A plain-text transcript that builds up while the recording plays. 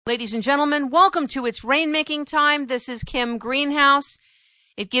Ladies and gentlemen, welcome to It's Rainmaking Time. This is Kim Greenhouse.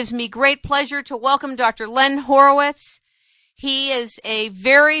 It gives me great pleasure to welcome Dr. Len Horowitz. He is a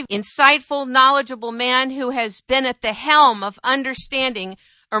very insightful, knowledgeable man who has been at the helm of understanding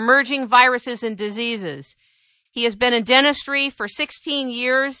emerging viruses and diseases. He has been in dentistry for 16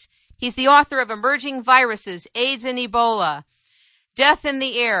 years. He's the author of Emerging Viruses, AIDS and Ebola, Death in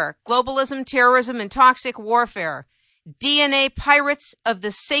the Air, Globalism, Terrorism, and Toxic Warfare, DNA Pirates of the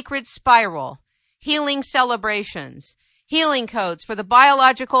Sacred Spiral, Healing Celebrations, Healing Codes for the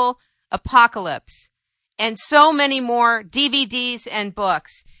Biological Apocalypse, and so many more DVDs and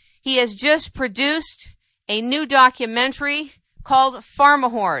books. He has just produced a new documentary called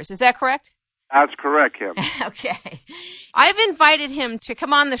Pharmawhores. Is that correct? That's correct, Kim. Okay. I've invited him to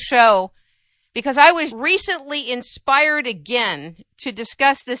come on the show because I was recently inspired again to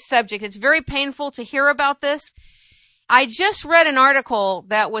discuss this subject. It's very painful to hear about this. I just read an article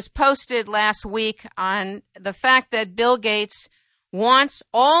that was posted last week on the fact that Bill Gates wants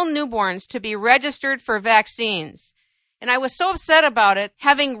all newborns to be registered for vaccines. And I was so upset about it,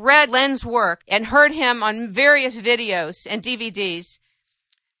 having read Len's work and heard him on various videos and DVDs.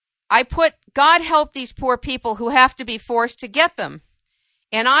 I put, God help these poor people who have to be forced to get them.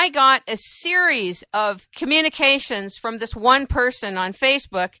 And I got a series of communications from this one person on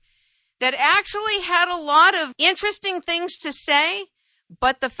Facebook that actually had a lot of interesting things to say,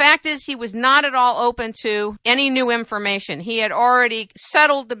 but the fact is he was not at all open to any new information. He had already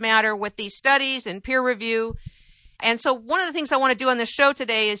settled the matter with these studies and peer review. And so one of the things I want to do on this show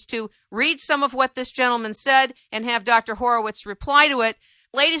today is to read some of what this gentleman said and have Dr. Horowitz reply to it.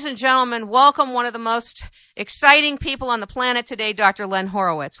 Ladies and gentlemen, welcome one of the most exciting people on the planet today, Dr. Len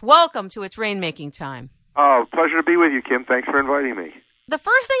Horowitz. Welcome to It's Rainmaking Time. Oh, pleasure to be with you, Kim. Thanks for inviting me. The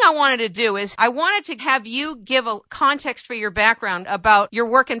first thing I wanted to do is I wanted to have you give a context for your background about your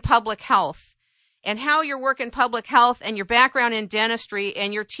work in public health and how your work in public health and your background in dentistry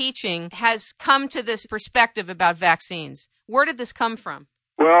and your teaching has come to this perspective about vaccines. Where did this come from?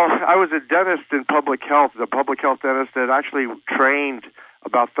 Well, I was a dentist in public health, a public health dentist that actually trained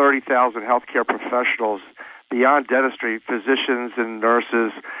about 30,000 healthcare professionals beyond dentistry, physicians and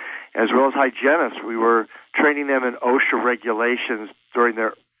nurses, as well as hygienists. We were training them in OSHA regulations during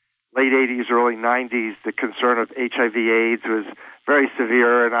their late 80s, early 90s. The concern of HIV/AIDS was very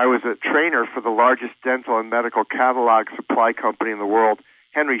severe, and I was a trainer for the largest dental and medical catalog supply company in the world,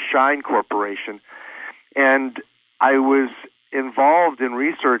 Henry Schein Corporation. And I was involved in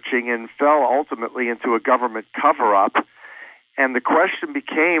researching and fell ultimately into a government cover-up. And the question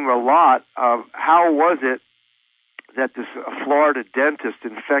became a lot of how was it that this Florida dentist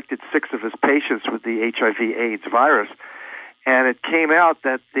infected 6 of his patients with the HIV/AIDS virus. And it came out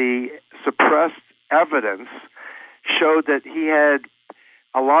that the suppressed evidence showed that he had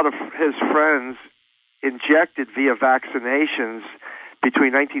a lot of his friends injected via vaccinations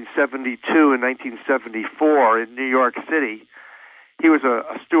between 1972 and 1974 in New York City. He was a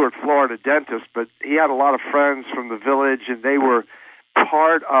Stuart, Florida dentist, but he had a lot of friends from the village, and they were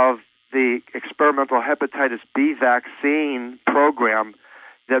part of the experimental hepatitis B vaccine program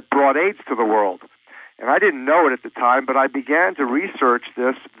that brought AIDS to the world. And I didn't know it at the time, but I began to research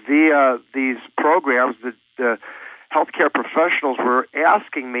this via these programs that the healthcare professionals were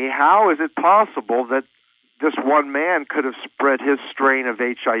asking me, how is it possible that this one man could have spread his strain of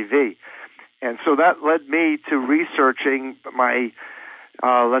HIV? And so that led me to researching my,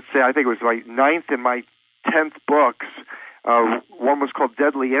 let's say, I think it was my 9th and my 10th books. One was called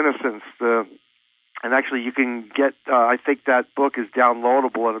Deadly Innocence, and actually you can get, I think that book is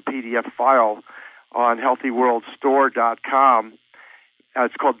downloadable in a PDF file on healthyworldstore.com.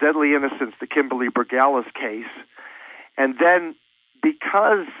 It's called Deadly Innocence, the Kimberly Bergalis case. And then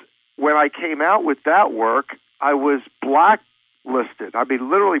because when I came out with that work, I was blacklisted. I mean,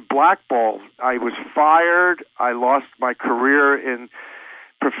 literally blackballed. I was fired. I lost my career in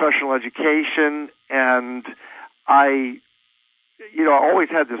professional education, and I always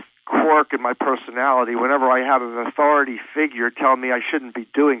had this quirk in my personality. Whenever I had an authority figure telling me I shouldn't be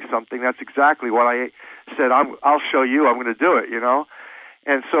doing something, that's exactly what I said. I'll show you. I'm going to do it,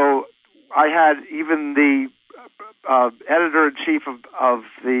 And so I had even the editor-in-chief of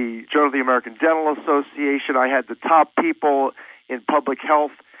the Journal of the American Dental Association. I had the top people in public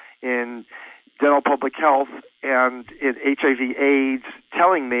health, in dental public health, and in HIV/AIDS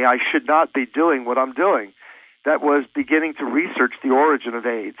telling me I should not be doing what I'm doing. That was beginning to research the origin of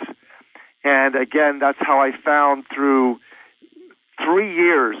AIDS. And again, that's how I found through 3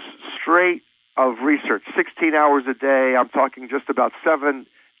 years straight of research, 16 hours a day. I'm talking just about 7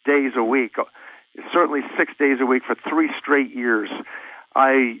 days a week, certainly 6 days a week for 3 straight years.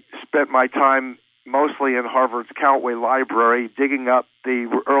 I spent my time mostly in Harvard's Countway Library digging up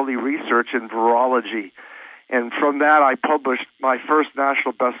the early research in virology. And from that, I published my first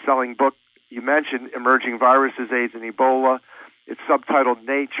national best-selling book. You mentioned Emerging Viruses, AIDS, and Ebola. It's subtitled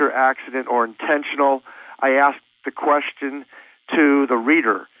Nature, Accident, or Intentional. I asked the question to the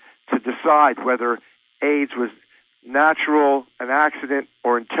reader to decide whether AIDS was natural, an accident,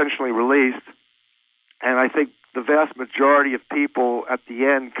 or intentionally released. And I think the vast majority of people at the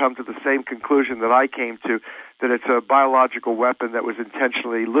end come to the same conclusion that I came to, that it's a biological weapon that was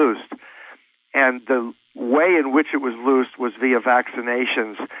intentionally loosed. And the way in which it was loosed was via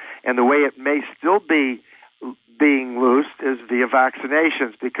vaccinations. And the way it may still be being loosed is via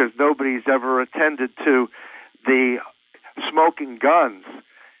vaccinations, because nobody's ever attended to the smoking guns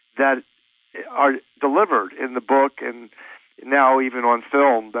that are delivered in the book and now even on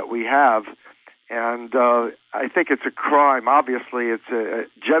film that we have. And I think it's a crime. Obviously,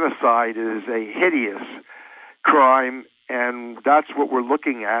 genocide is a hideous crime, and that's what we're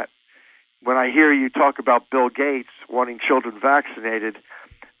looking at. When I hear you talk about Bill Gates wanting children vaccinated,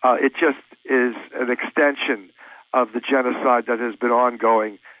 it just is an extension of the genocide that has been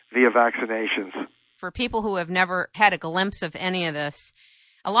ongoing via vaccinations. For people who have never had a glimpse of any of this,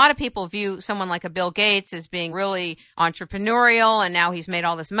 a lot of people view someone like a Bill Gates as being really entrepreneurial, and now he's made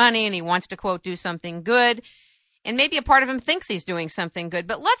all this money and he wants to, quote, do something good. And maybe a part of him thinks he's doing something good.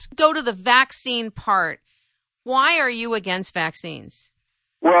 But let's go to the vaccine part. Why are you against vaccines?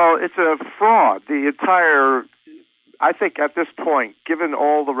 Well, it's a fraud. I think at this point, given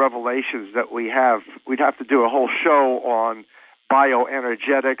all the revelations that we have, we'd have to do a whole show on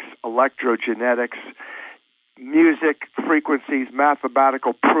bioenergetics, electrogenetics, music frequencies,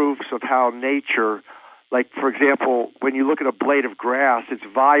 mathematical proofs of how nature, like, for example, when you look at a blade of grass, it's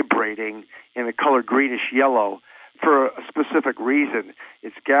vibrating in the color greenish-yellow for a specific reason.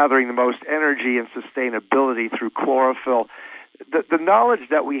 It's gathering the most energy and sustainability through chlorophyll. The knowledge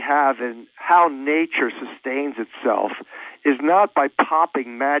that we have in how nature sustains itself is not by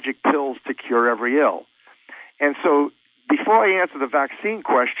popping magic pills to cure every ill. And so before I answer the vaccine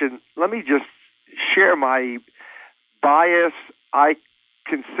question, let me just share my bias. I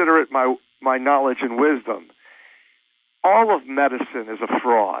consider it my knowledge and wisdom. All of medicine is a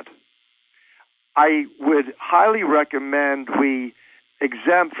fraud. I would highly recommend we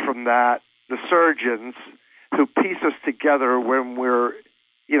exempt from that the surgeons who piece us together when we're,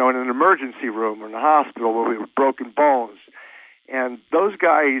 in an emergency room or in a hospital where we have broken bones. And those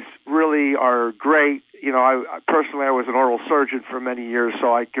guys really are great. I personally, I was an oral surgeon for many years,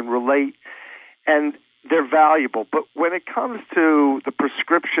 so I can relate. And they're valuable. But when it comes to the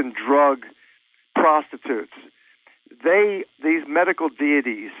prescription drug prostitutes, these medical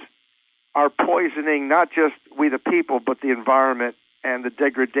deities are poisoning not just we the people, but the environment, and the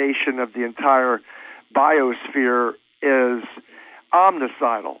degradation of the entire biosphere is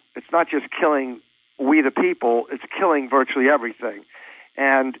omnicidal. It's not just killing we the people, it's killing virtually everything.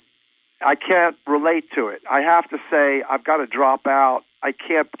 And I can't relate to it. I have to say I've got to drop out. I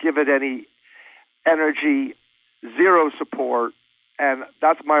can't give it any energy, zero support, and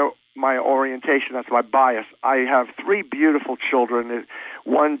that's my orientation, that's my bias. I have 3 beautiful children.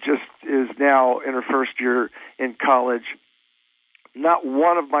 One just is now in her first year in college. Not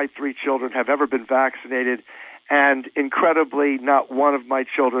one of my 3 children have ever been vaccinated, and incredibly, not one of my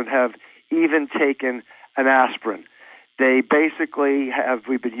children have even taken an aspirin. They basically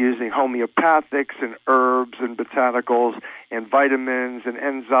we've been using homeopathics and herbs and botanicals and vitamins and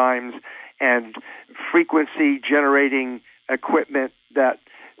enzymes and frequency-generating equipment that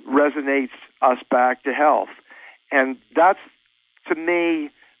resonates us back to health. And that's, to me,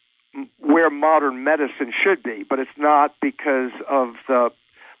 where modern medicine should be, but it's not because of the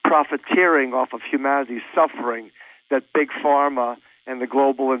profiteering off of humanity's suffering that Big Pharma and the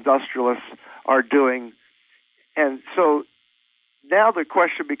global industrialists are doing. And so now the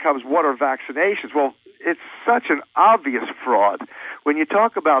question becomes, what are vaccinations? Well, it's such an obvious fraud. When you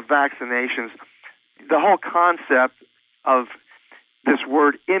talk about vaccinations, the whole concept of this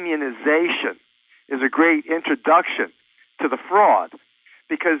word immunization is a great introduction to the fraud,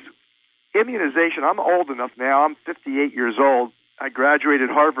 because immunization, I'm old enough now, I'm 58 years old. I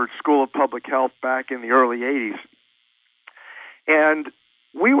graduated Harvard School of Public Health back in the early 80s. And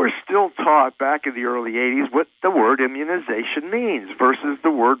we were still taught back in the early 80s what the word immunization means versus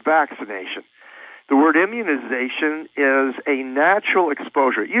the word vaccination. The word immunization is a natural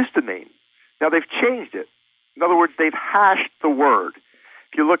exposure. It used to mean. Now they've changed it. In other words, they've hashed the word.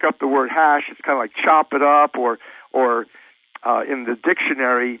 If you look up the word hash, it's kind of like chop it up, or in the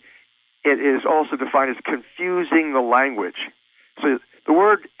dictionary, it is also defined as confusing the language. So The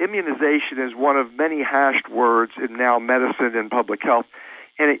word immunization is one of many hashed words in now medicine and public health,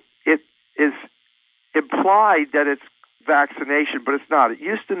 and it is implied that it's vaccination, but it's not. It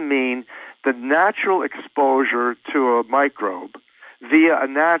used to mean the natural exposure to a microbe via a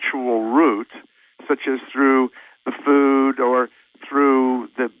natural route, such as through the food or through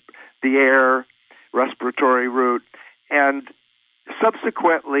the air, respiratory route, and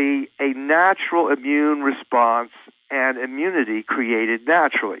subsequently a natural immune response and immunity created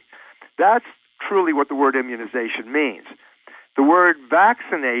naturally. That's truly what the word immunization means. The word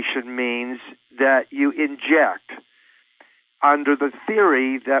vaccination means that you inject, under the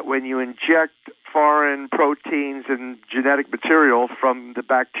theory that when you inject foreign proteins and genetic material from the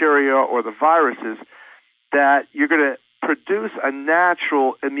bacteria or the viruses, that you're going to produce a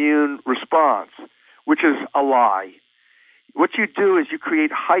natural immune response, which is a lie. What you do is you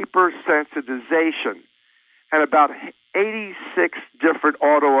create hypersensitization and about 86 different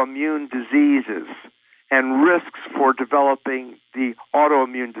autoimmune diseases and risks for developing the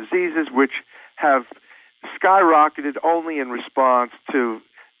autoimmune diseases, which have skyrocketed only in response to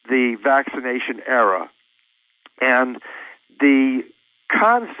the vaccination era. And the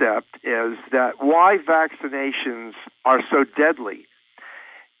concept is that why vaccinations are so deadly,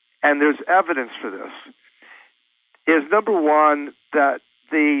 and there's evidence for this, is number one, that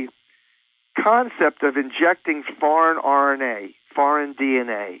the concept of injecting foreign RNA, foreign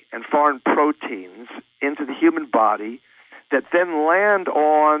DNA, and foreign proteins into the human body that then land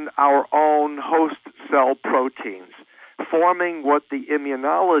on our own host cell proteins, forming what the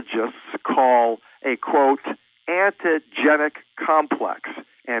immunologists call a, quote, antigenic complex,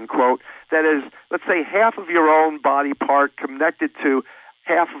 end quote. That is, let's say half of your own body part connected to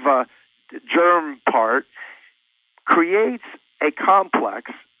half of a germ part creates a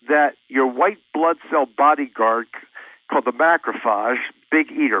complex that your white blood cell bodyguard, called the macrophage,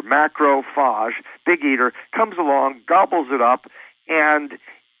 big eater, macrophage, big eater, comes along, gobbles it up, and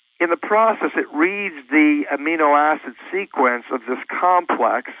in the process it reads the amino acid sequence of this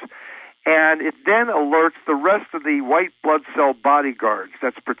complex, and it then alerts the rest of the white blood cell bodyguards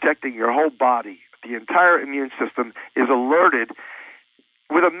that's protecting your whole body. The entire immune system is alerted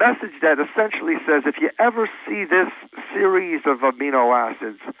with a message that essentially says, if you ever see this series of amino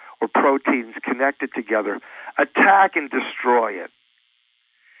acids or proteins connected together, attack and destroy it.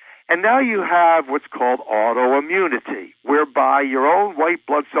 And now you have what's called autoimmunity, whereby your own white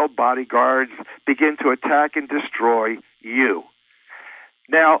blood cell bodyguards begin to attack and destroy you.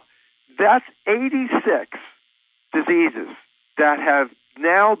 Now, that's 86 diseases that have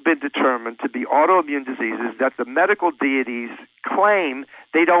now been determined to be autoimmune diseases that the medical deities claim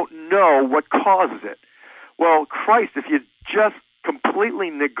they don't know what causes it. Well, Christ, if you just completely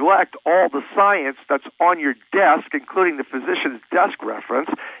neglect all the science that's on your desk, including the physician's desk reference,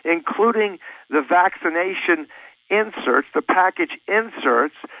 including the vaccination inserts, the package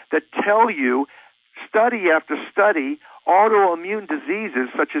inserts that tell you, study after study, autoimmune diseases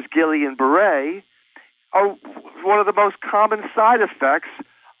such as Guillain-Barré are one of the most common side effects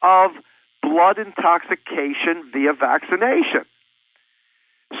of blood intoxication via vaccination.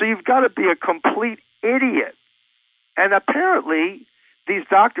 So you've got to be a complete idiot. And apparently, these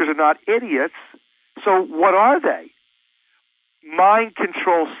doctors are not idiots. So what are they? Mind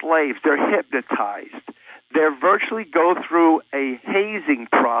control slaves. They're hypnotized. They virtually go through a hazing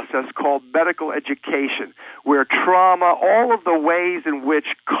process called medical education, where trauma, all of the ways in which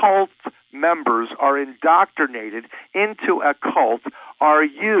cult members are indoctrinated into a cult, are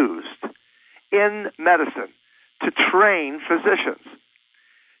used in medicine to train physicians.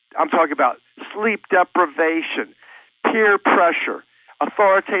 I'm talking about sleep deprivation, peer pressure,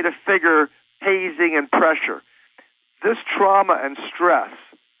 authoritative figure hazing and pressure. This trauma and stress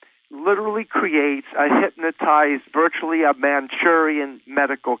literally creates a hypnotized, virtually a Manchurian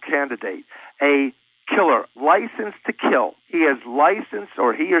medical candidate, a killer, licensed to kill. He is licensed,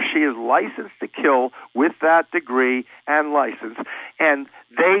 or he or she is licensed to kill with that degree and license, and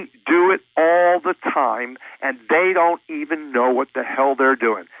they do it all the time, and they don't even know what the hell they're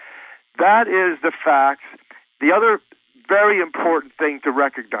doing. That is the facts. The other very important thing to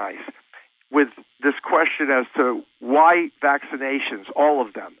recognize with this question as to why vaccinations, all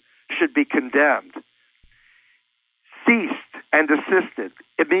of them, should be condemned, ceased and desisted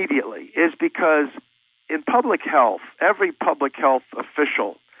immediately, is because in public health, every public health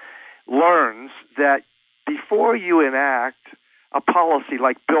official learns that before you enact a policy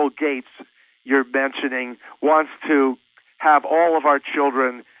like Bill Gates, you're mentioning, wants to have all of our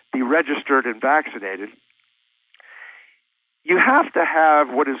children be registered and vaccinated, you have to have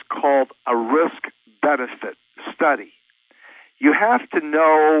what is called a risk-benefit study. You have to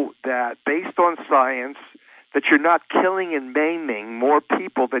know that based on science, that you're not killing and maiming more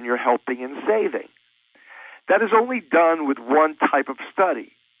people than you're helping and saving. That is only done with one type of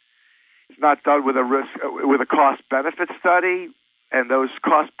study. It's not done with a cost-benefit study, and those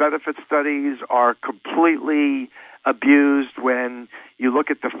cost-benefit studies are completely abused when you look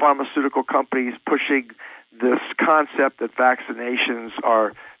at the pharmaceutical companies pushing this concept that vaccinations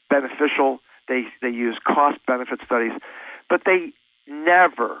are beneficial. They use cost-benefit studies, but they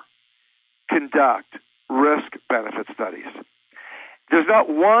never conduct risk-benefit studies. There's not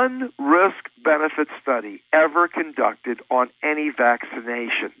one risk-benefit study ever conducted on any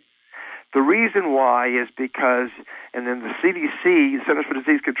vaccination. The reason why is because, and then the CDC, the Centers for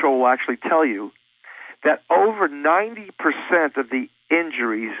Disease Control, will actually tell you that over 90% of the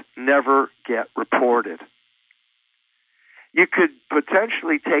injuries never get reported. You could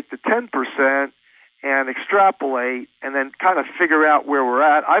potentially take the 10% and extrapolate and then kind of figure out where we're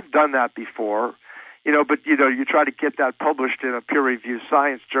at. I've done that before, but you try to get that published in a peer-reviewed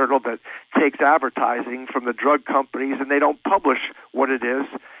science journal that takes advertising from the drug companies, and they don't publish what it is.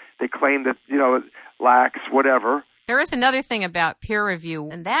 They claim that, it lacks whatever. There is another thing about peer review,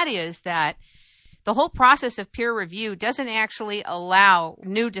 and that is that the whole process of peer review doesn't actually allow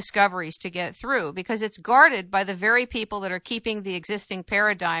new discoveries to get through because it's guarded by the very people that are keeping the existing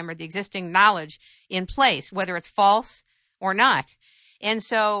paradigm or the existing knowledge in place, whether it's false or not. And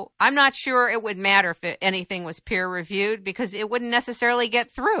so I'm not sure it would matter if anything was peer reviewed because it wouldn't necessarily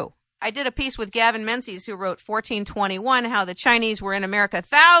get through. I did a piece with Gavin Menzies, who wrote 1421, how the Chinese were in America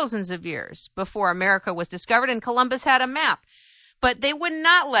thousands of years before America was discovered, and Columbus had a map. But they would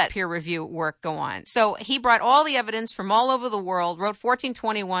not let peer review work go on. So he brought all the evidence from all over the world, wrote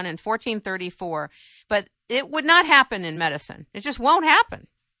 1421 and 1434, but it would not happen in medicine. It just won't happen.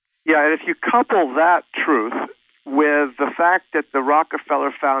 Yeah, and if you couple that truth with the fact that the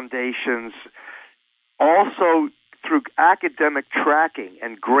Rockefeller Foundations also, through academic tracking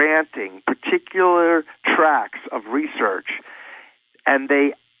and granting particular tracks of research, and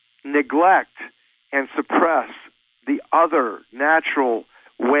they neglect and suppress the other natural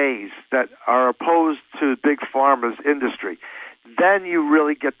ways that are opposed to Big Pharma's industry, then you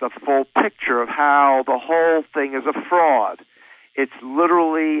really get the full picture of how the whole thing is a fraud. It's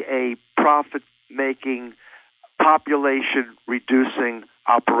literally a profit-making, population-reducing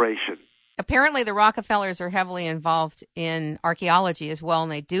operation. Apparently, the Rockefellers are heavily involved in archaeology as well,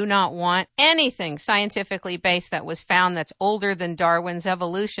 and they do not want anything scientifically based that was found that's older than Darwin's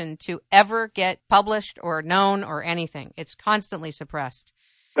evolution to ever get published or known or anything. It's constantly suppressed.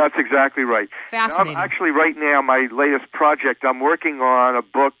 That's exactly right. Fascinating. Actually, right now, my latest project, I'm working on a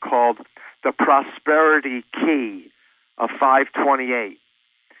book called The Prosperity Key of 528.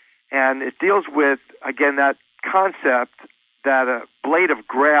 And it deals with, again, that concept that a blade of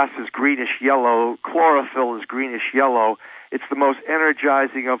grass is greenish-yellow, chlorophyll is greenish-yellow. It's the most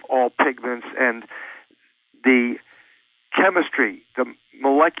energizing of all pigments, and the chemistry, the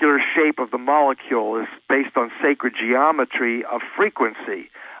molecular shape of the molecule is based on sacred geometry of frequency,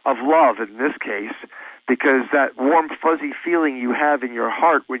 of love in this case, because that warm, fuzzy feeling you have in your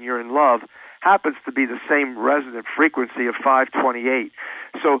heart when you're in love happens to be the same resonant frequency of 528.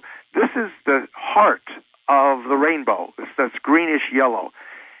 So this is the heart of the rainbow. That's greenish-yellow.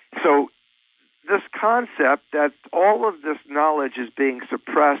 So this concept that all of this knowledge is being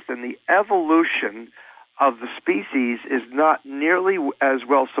suppressed and the evolution of the species is not nearly as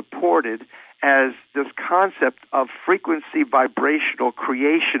well supported as this concept of frequency vibrational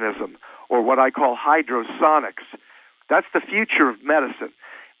creationism, or what I call hydrosonics. That's the future of medicine.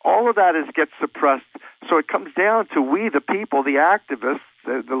 All of that gets suppressed. So it comes down to we, the people, the activists,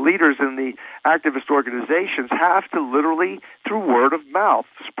 the leaders in the activist organizations have to literally, through word of mouth,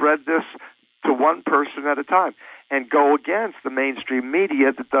 spread this to one person at a time and go against the mainstream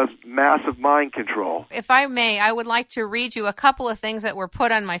media that does massive mind control. If I may, I would like to read you a couple of things that were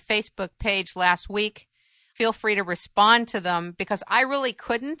put on my Facebook page last week. Feel free to respond to them because I really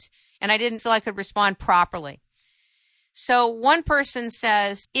couldn't, and I didn't feel I could respond properly. So one person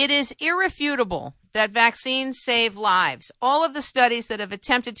says, it is irrefutable that vaccines save lives. All of the studies that have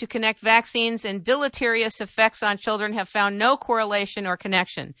attempted to connect vaccines and deleterious effects on children have found no correlation or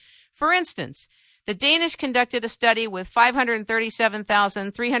connection. For instance, the Danish conducted a study with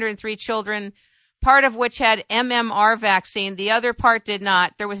 537,303 children, part of which had MMR vaccine, the other part did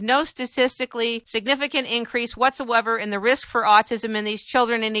not. There was no statistically significant increase whatsoever in the risk for autism in these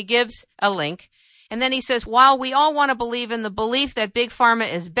children, and he gives a link. And then he says, while we all want to believe in the belief that Big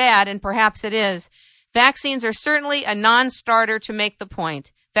Pharma is bad, and perhaps it is, vaccines are certainly a non-starter to make the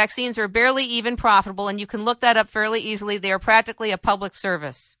point. Vaccines are barely even profitable, and you can look that up fairly easily. They are practically a public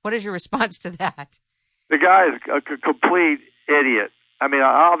service. What is your response to that? The guy is a complete idiot. I mean, an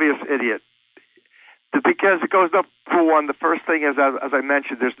obvious idiot. Because it goes up, for one, the first thing is, as I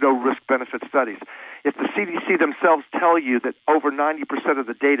mentioned, there's no risk-benefit studies. If the CDC themselves tell you that over 90% of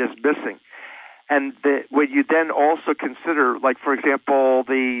the data is missing, and when you then also consider, like, for example,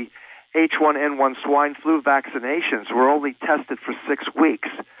 the H1N1 swine flu vaccinations were only tested for 6 weeks,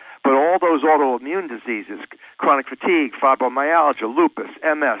 but all those autoimmune diseases, chronic fatigue, fibromyalgia, lupus,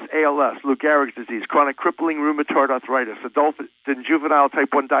 MS, ALS, Lou Gehrig's disease, chronic crippling rheumatoid arthritis, adult and juvenile type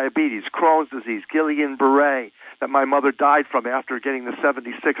 1 diabetes, Crohn's disease, Guillain-Barré, that my mother died from after getting the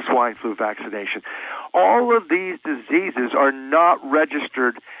 76 swine flu vaccination. All of these diseases are not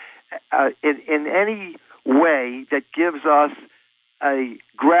registered in any way that gives us a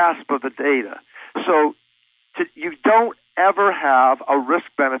grasp of the data. So you don't ever have a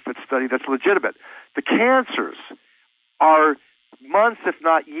risk-benefit study that's legitimate. The cancers are months, if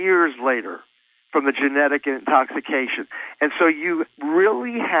not years later, from the genetic intoxication. And so you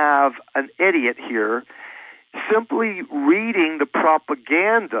really have an idiot here simply reading the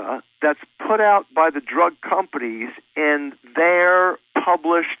propaganda that's put out by the drug companies in their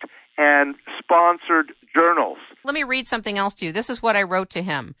published and sponsored journals. Let me read something else to you. This is what I wrote to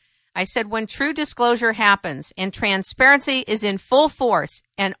him. I said, when true disclosure happens and transparency is in full force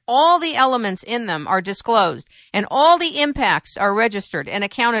and all the elements in them are disclosed and all the impacts are registered and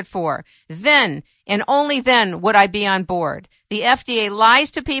accounted for, then and only then would I be on board. The FDA lies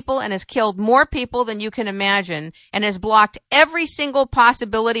to people and has killed more people than you can imagine and has blocked every single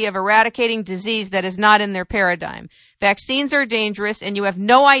possibility of eradicating disease that is not in their paradigm. Vaccines are dangerous and you have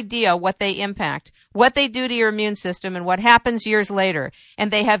no idea what they impact, what they do to your immune system, and what happens years later.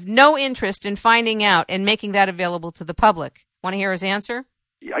 And they have no interest in finding out and making that available to the public. Want to hear his answer?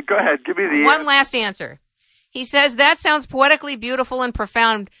 Yeah, go ahead. Give me the One last answer. He says, that sounds poetically beautiful and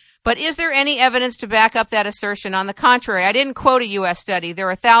profound, but is there any evidence to back up that assertion? On the contrary, I didn't quote a U.S. study. There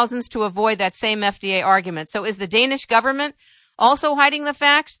are thousands to avoid that same FDA argument. So is the Danish government also hiding the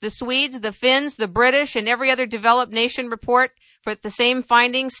facts? The Swedes, the Finns, the British, and every other developed nation report for the same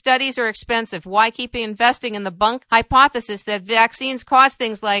findings. Studies are expensive. Why keep investing in the bunk hypothesis that vaccines cause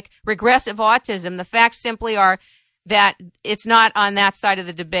things like regressive autism? The facts simply are that it's not on that side of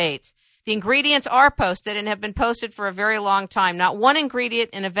the debate. The ingredients are posted and have been posted for a very long time. Not one ingredient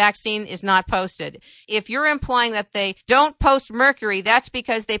in a vaccine is not posted. If you're implying that they don't post mercury, that's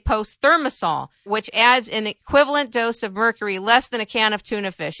because they post thimerosal, which adds an equivalent dose of mercury, less than a can of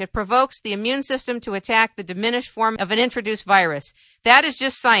tuna fish. It provokes the immune system to attack the diminished form of an introduced virus. That is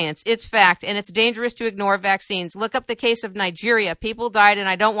just science. It's fact, and it's dangerous to ignore vaccines. Look up the case of Nigeria. People died, and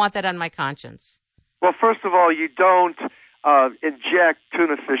I don't want that on my conscience. Well, first of all, you don't inject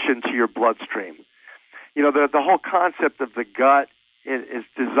tuna fish into your bloodstream. You know, the whole concept of the gut is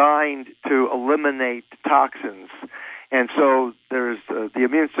designed to eliminate toxins. And so there's the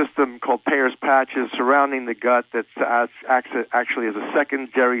immune system called Peyer's patches surrounding the gut that acts actually as a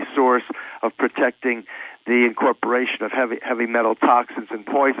secondary source of protecting the incorporation of heavy metal toxins and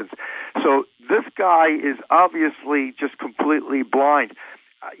poisons. So this guy is obviously just completely blind.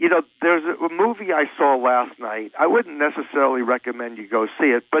 You know, there's a movie I saw last night. I wouldn't necessarily recommend you go see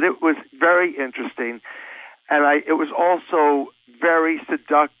it, but it was very interesting, and it was also very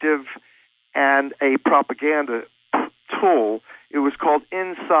seductive and a propaganda tool. It was called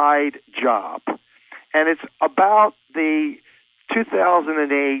Inside Job, and it's about the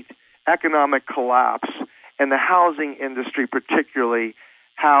 2008 economic collapse and the housing industry particularly,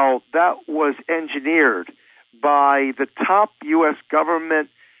 how that was engineered by the top U.S. government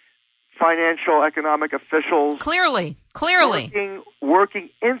financial economic officials. Clearly. Working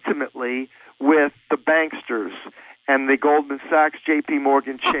intimately with the banksters and the Goldman Sachs, J.P.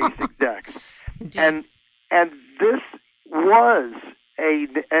 Morgan, Chase execs. And this was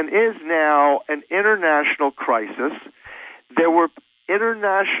and is now an international crisis. There were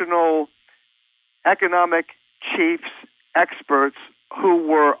international economic chiefs, experts who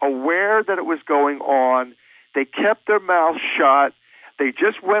were aware that it was going on. They kept their mouths shut. They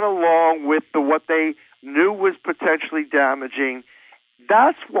just went along with what they knew was potentially damaging.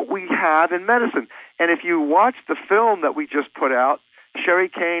 That's what we have in medicine. And if you watch the film that we just put out, Sherry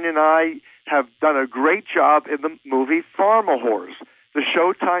Kane and I have done a great job in the movie Pharmawhores, the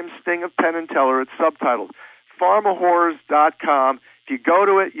Showtime sting of Penn and Teller. It's subtitled. Pharmawhores.com. If you go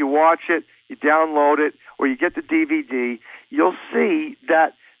to it, you watch it, you download it, or you get the DVD, you'll see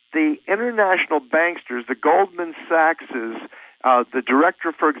that the international banksters, the Goldman Sachs's, the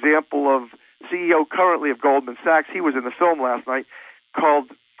director, for example, CEO currently of Goldman Sachs, he was in the film last night,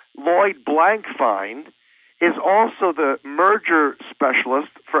 called Lloyd Blankfein is also the merger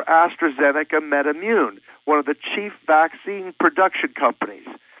specialist for AstraZeneca MedImmune, one of the chief vaccine production companies.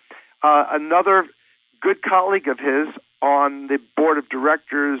 Another good colleague of his on the board of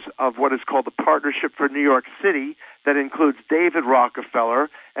directors of what is called the Partnership for New York City, that includes David Rockefeller,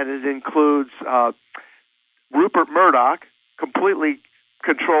 and it includes Rupert Murdoch, completely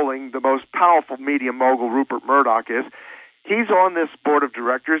controlling the most powerful media mogul Rupert Murdoch is. He's on this board of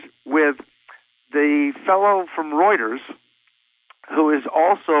directors with the fellow from Reuters, who is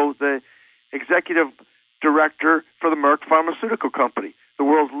also the executive director for the Merck Pharmaceutical Company, the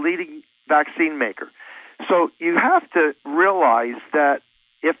world's leading vaccine maker. So you have to realize that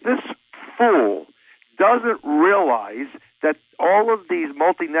if this fool doesn't realize that all of these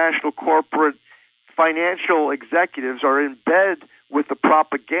multinational corporate financial executives are in bed with the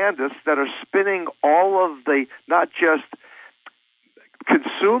propagandists that are spinning all of the, not just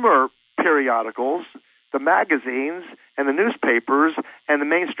consumer periodicals, the magazines and the newspapers and the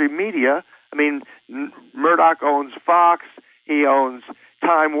mainstream media. I mean, Murdoch owns Fox, he owns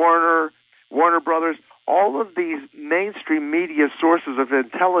Time Warner, Warner Brothers. All of these mainstream media sources of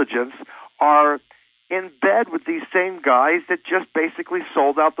intelligence are in bed with these same guys that just basically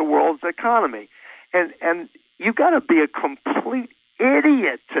sold out the world's economy. And you've got to be a complete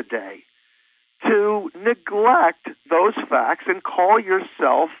idiot today to neglect those facts and call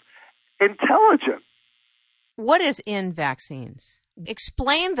yourself intelligent. What is in vaccines?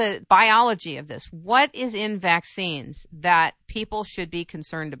 Explain the biology of this. What is in vaccines that people should be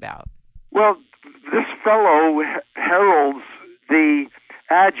concerned about? Well, this fellow heralds the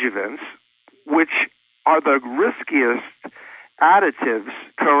adjuvants, which are the riskiest additives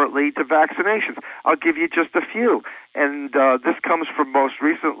currently to vaccinations. I'll give you just a few. And this comes from most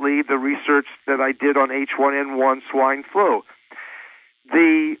recently the research that I did on H1N1 swine flu.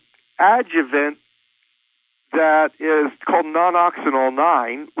 The adjuvant that is called nonoxynol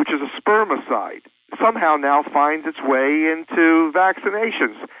 9, which is a spermicide, somehow now finds its way into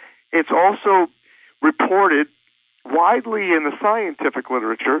vaccinations. It's also reported widely in the scientific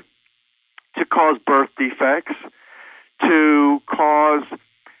literature to cause birth defects, to cause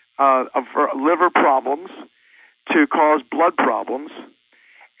liver problems, to cause blood problems.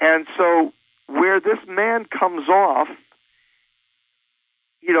 And so where this man comes off,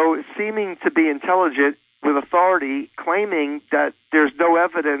 seeming to be intelligent with authority, claiming that there's no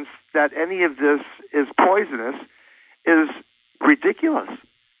evidence that any of this is poisonous, is ridiculous.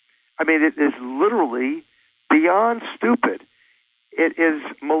 I mean, it is literally beyond stupid. It is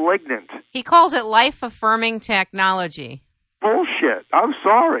malignant. He calls it life-affirming technology. Bullshit. I'm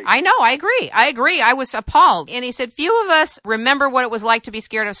sorry. I know. I agree. I was appalled. And he said, few of us remember what it was like to be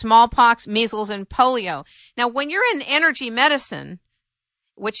scared of smallpox, measles, and polio. Now, when you're in energy medicine,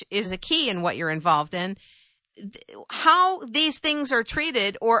 which is a key in what you're involved in, how these things are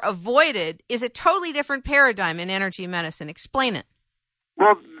treated or avoided is a totally different paradigm in energy medicine. Explain it.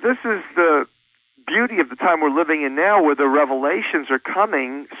 Well, this is the beauty of the time we're living in now, where the revelations are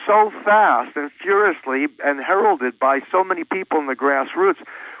coming so fast and furiously and heralded by so many people in the grassroots.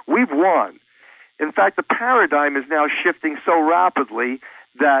 We've won. In fact, the paradigm is now shifting so rapidly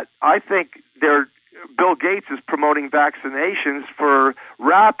that I think Bill Gates is promoting vaccinations for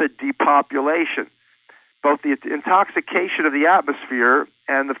rapid depopulation. Both the intoxication of the atmosphere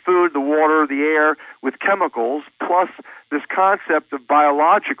and the food, the water, the air with chemicals, plus this concept of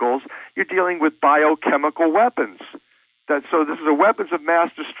biologicals, you're dealing with biochemical weapons. So this is a weapons of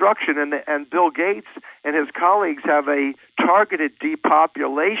mass destruction, and Bill Gates and his colleagues have a targeted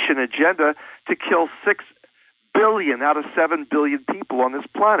depopulation agenda to kill 6 billion out of 7 billion people on this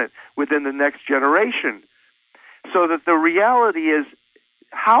planet within the next generation. So that the reality is,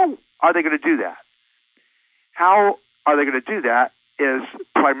 how are they going to do that? How are they going to do that is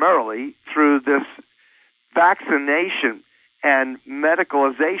primarily through this vaccination and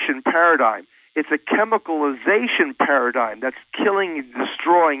medicalization paradigm. It's a chemicalization paradigm that's killing and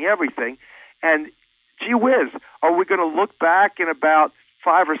destroying everything. And gee whiz, are we going to look back in about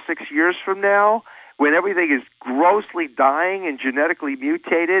 5 or 6 years from now when everything is grossly dying and genetically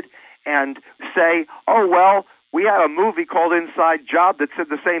mutated and say, oh, well, we had a movie called Inside Job that said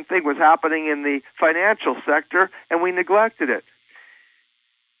the same thing was happening in the financial sector, and we neglected it.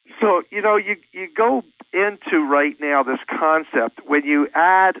 So, you go into right now this concept when you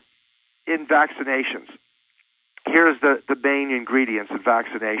add in vaccinations. Here's the main ingredients in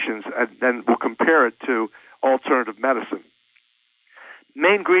vaccinations, and then we'll compare it to alternative medicine.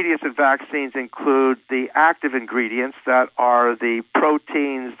 Main ingredients in vaccines include the active ingredients that are the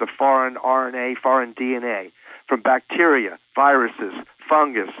proteins, the foreign RNA, foreign DNA, from bacteria, viruses,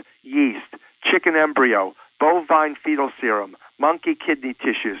 fungus, yeast, chicken embryo, bovine fetal serum, monkey kidney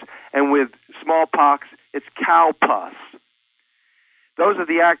tissues, and with smallpox, it's cow pus. Those are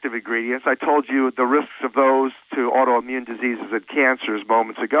the active ingredients. I told you the risks of those to autoimmune diseases and cancers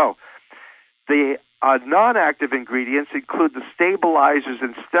moments ago. The non-active ingredients include the stabilizers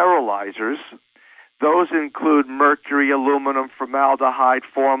and sterilizers. Those include mercury, aluminum, formaldehyde,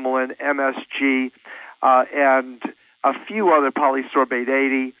 formalin, MSG, and a few other polysorbate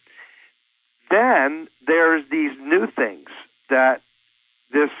 80. Then there's these new things that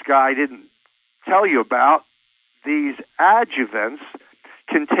this guy didn't tell you about. These adjuvants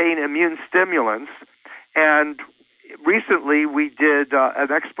contain immune stimulants, and recently we did an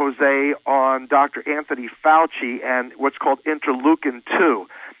expose on Dr. Anthony Fauci and what's called interleukin-2.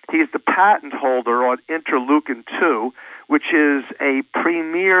 He's the patent holder on interleukin-2, which is a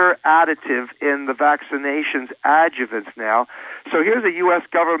premier additive in the vaccinations adjuvants now. So here's a U.S.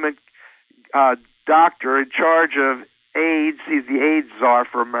 government doctor in charge of AIDS. He's the AIDS czar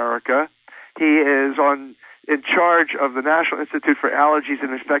for America. He is in charge of the National Institute for Allergies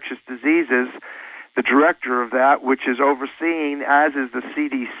and Infectious Diseases, the director of that, which is overseen, as is the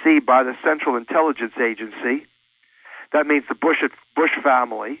CDC, by the Central Intelligence Agency. That means the Bush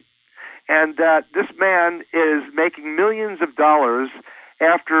family. And that this man is making millions of dollars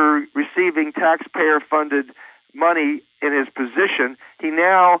after receiving taxpayer-funded money in his position. He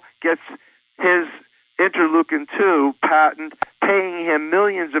now gets his interleukin-2 patent paying him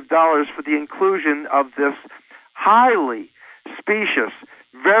millions of dollars for the inclusion of this highly specious,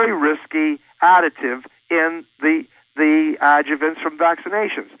 very risky additive in the adjuvants from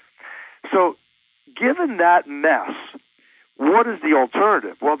vaccinations. So given that mess, what is the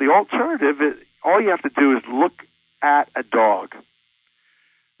alternative? Well, the alternative is all you have to do is look at a dog.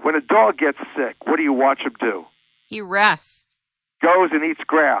 When a dog gets sick, what do you watch him do? He rests. Goes and eats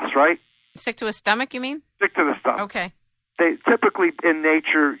grass, right? Sick to his stomach, you mean? Sick to the stomach. Okay. They typically in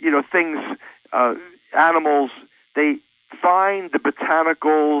nature, things, animals, they find the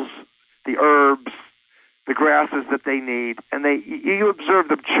botanicals, the herbs, the grasses that they need, and you observe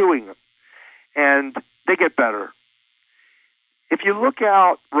them chewing them, and they get better. If you look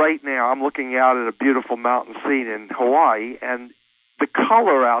out right now, I'm looking out at a beautiful mountain scene in Hawaii, and the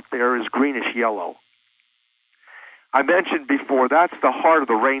color out there is greenish yellow. I mentioned before, that's the heart of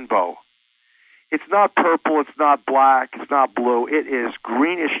the rainbow. It's not purple, it's not black, it's not blue. It is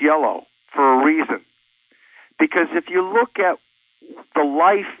greenish yellow for a reason. Because if you look at the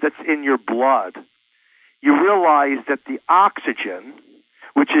life that's in your blood, you realize that the oxygen,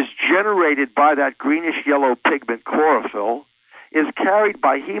 which is generated by that greenish yellow pigment chlorophyll, is carried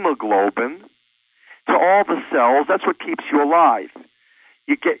by hemoglobin to all the cells. That's what keeps you alive.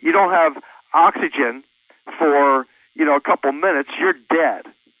 You don't have oxygen for a couple minutes, you're dead.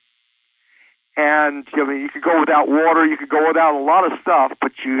 And you could go without water, you could go without a lot of stuff,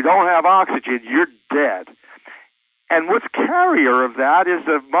 but you don't have oxygen, you're dead. And what's carrier of that is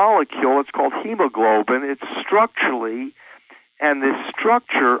a molecule, it's called hemoglobin. It's structurally, and the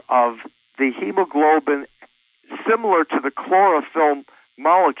structure of the hemoglobin, similar to the chlorophyll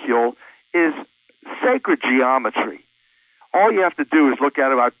molecule, is sacred geometry. All you have to do is look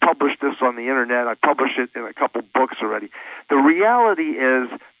at it. I published this on the internet. I published it in a couple books already. The reality is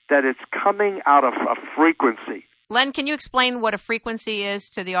that it's coming out of a frequency. Len, can you explain what a frequency is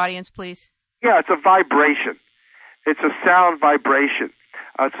to the audience, please? Yeah, it's a vibration. It's a sound vibration.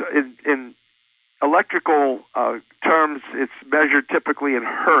 In electrical terms, it's measured typically in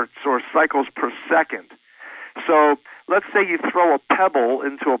hertz or cycles per second. So let's say you throw a pebble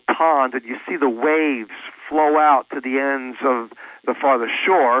into a pond and you see the waves flow out to the ends of the farther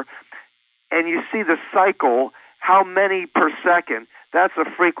shore, and you see the cycle, how many per second, that's a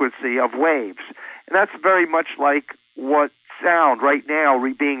frequency of waves. And that's very much like what sound right now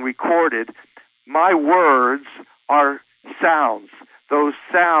being recorded. My words are sounds. Those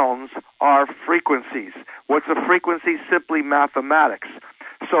sounds are frequencies. What's a frequency? Simply mathematics.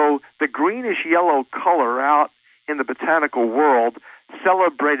 So the greenish-yellow color out in the botanical world,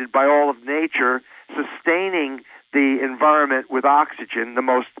 celebrated by all of nature, sustaining the environment with oxygen, the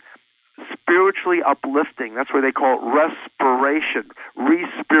most spiritually uplifting. That's why they call it respiration,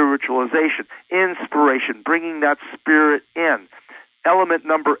 re-spiritualization, inspiration, bringing that spirit in. Element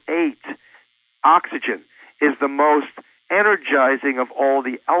number 8, oxygen, is the most energizing of all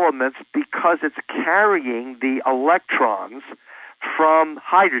the elements because it's carrying the electrons from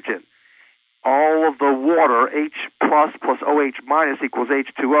hydrogen. All of the water, H plus OH minus equals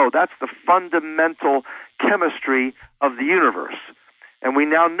H2O. That's the fundamental chemistry of the universe. And we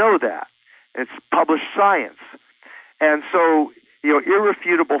now know that. It's published science. And so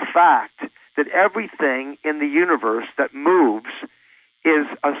irrefutable fact that everything in the universe that moves is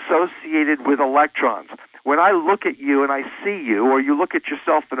associated with electrons. When I look at you and I see you, or you look at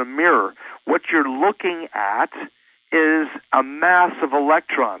yourself in a mirror, what you're looking at is a mass of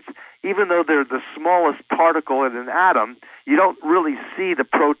electrons. Even though they're the smallest particle in an atom, you don't really see the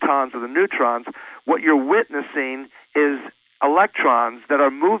protons or the neutrons. What you're witnessing is electrons that are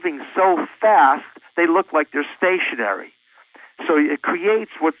moving so fast they look like they're stationary. So it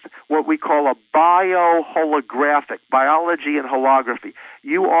creates what we call a bioholographic, biology and holography.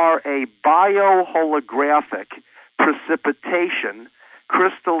 You are a bioholographic precipitation,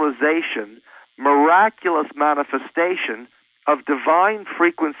 crystallization, miraculous manifestation of divine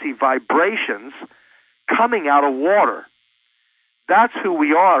frequency vibrations coming out of water. That's who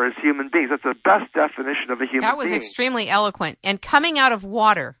we are as human beings. That's the best definition of a human being. That was extremely eloquent. And coming out of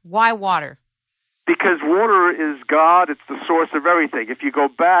water. Why water? Because water is God. It's the source of everything. If you go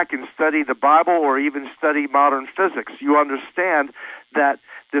back and study the Bible or even study modern physics, you understand that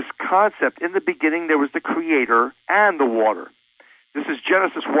this concept, in the beginning there was the Creator and the water. This is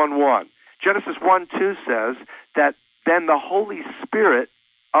Genesis 1:1. Genesis 1:2 says that then the Holy Spirit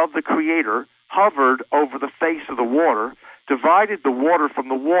of the Creator hovered over the face of the water, divided the water from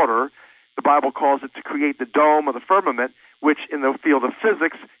the water. The Bible calls it to create the dome of the firmament, which in the field of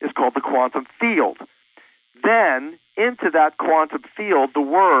physics is called the quantum field. Then, into that quantum field, the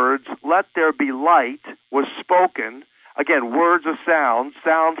words, "Let there be light," was spoken. Again, words of sound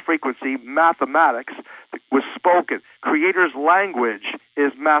frequency, mathematics was spoken. Creator's language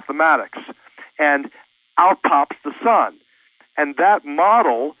is mathematics. And out pops the sun. And that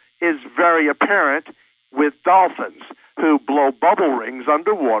model is very apparent with dolphins who blow bubble rings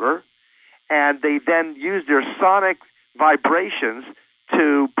underwater, and they then use their sonic vibrations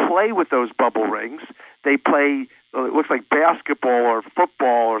to play with those bubble rings. They play, it looks like basketball or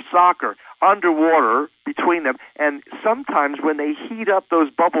football or soccer, underwater between them. And sometimes when they heat up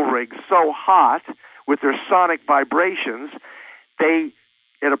those bubble rings so hot with their sonic vibrations,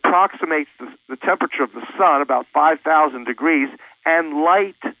 it approximates the temperature of the sun, about 5,000 degrees, and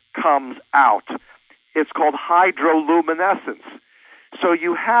light comes out. It's called hydroluminescence. So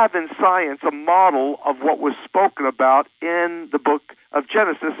you have in science a model of what was spoken about in the book of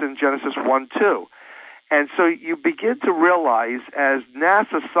Genesis, in Genesis 1:2. And so you begin to realize, as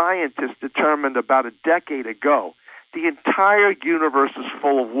NASA scientists determined about a decade ago, the entire universe is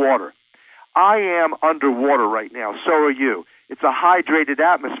full of water. I am underwater right now, so are you. It's a hydrated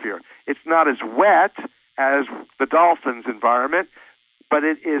atmosphere. It's not as wet as the dolphins' environment, but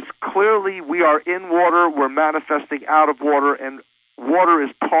it is clearly, we are in water, we're manifesting out of water, and water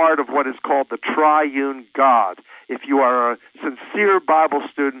is part of what is called the triune God. If you are a sincere Bible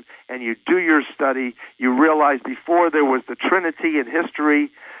student and you do your study, you realize before there was the Trinity in history,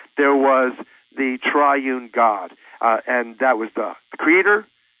 there was the triune God. And that was the Creator,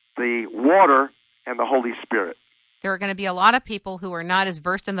 the water, and the Holy Spirit. There are going to be a lot of people who are not as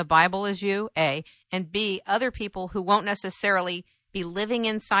versed in the Bible as you, A, and B, other people who won't necessarily be living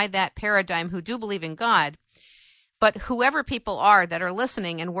inside that paradigm who do believe in God. But whoever people are that are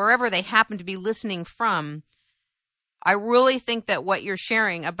listening and wherever they happen to be listening from, I really think that what you're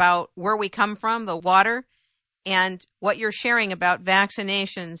sharing about where we come from, the water, and what you're sharing about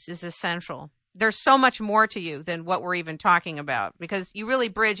vaccinations is essential. There's so much more to you than what we're even talking about, because you really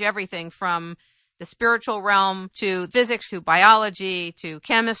bridge everything from the spiritual realm to physics, to biology, to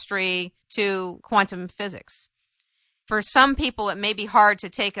chemistry, to quantum physics. For some people, it may be hard to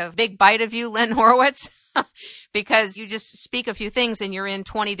take a big bite of you, Len Horowitz, because you just speak a few things and you're in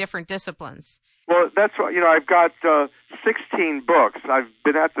 20 different disciplines. Well, that's right. I've got 16 books. I've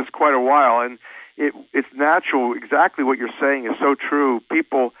been at this quite a while, and it's natural. Exactly what you're saying is so true.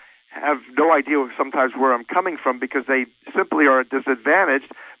 People have no idea sometimes where I'm coming from because they simply are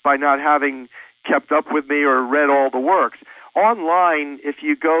disadvantaged by not having kept up with me or read all the works. Online, if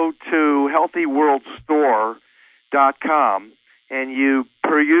you go to healthyworldstore.com and you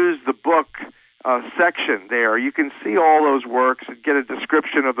peruse the book section there, you can see all those works and get a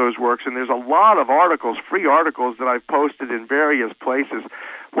description of those works. And there's a lot of articles, free articles that I've posted in various places.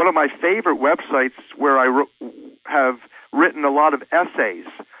 One of my favorite websites where I have written a lot of essays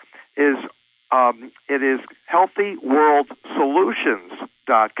is it is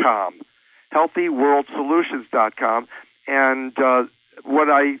healthyworldsolutions.com. healthyworldsolutions.com. And what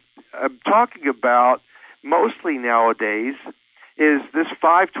I am talking about mostly nowadays is this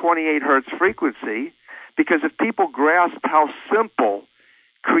 528 hertz frequency, because if people grasp how simple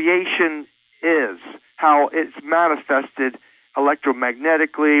creation is, how it's manifested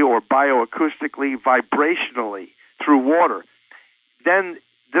electromagnetically or bioacoustically, vibrationally through water, then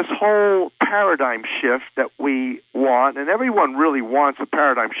this whole paradigm shift that we want, and everyone really wants a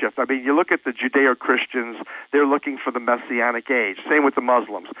paradigm shift. I mean, you look at the Judeo-Christians, they're looking for the Messianic age. Same with the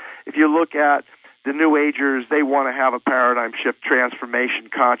Muslims. If you look at the New Agers, they want to have a paradigm shift, transformation,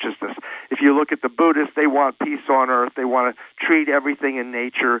 consciousness. If you look at the Buddhists, they want peace on earth. They want to treat everything in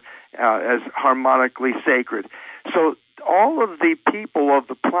nature as harmonically sacred. So all of the people of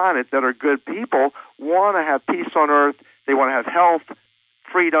the planet that are good people want to have peace on earth. They want to have health,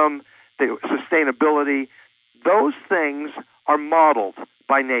 freedom, sustainability. Those things are modeled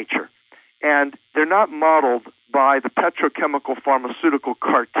by nature. And they're not modeled by the petrochemical pharmaceutical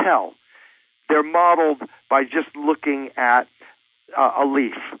cartel. They're modeled by just looking at a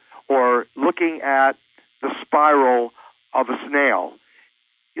leaf or looking at the spiral of a snail,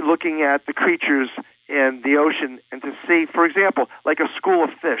 looking at the creatures in the ocean, and to see, for example, like a school of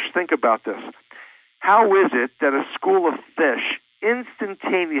fish. Think about this. How is it that a school of fish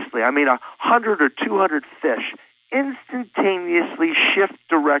instantaneously, 100 or 200 fish, instantaneously shift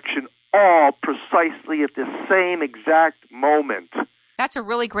direction all precisely at the same exact moment? That's a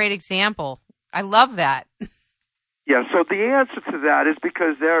really great example. I love that. Yeah, so the answer to that is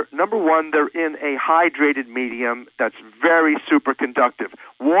because number one, they're in a hydrated medium that's very superconductive.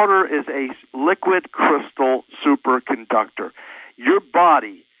 Water is a liquid crystal superconductor. Your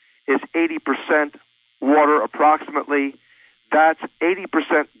body is 80% water approximately. That's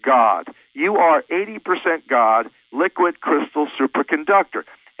 80% God. You are 80% God, liquid crystal superconductor.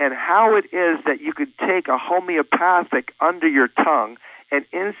 And how it is that you could take a homeopathic under your tongue and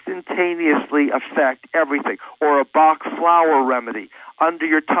instantaneously affect everything, or a Bach flower remedy under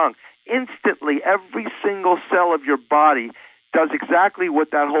your tongue. Instantly, every single cell of your body does exactly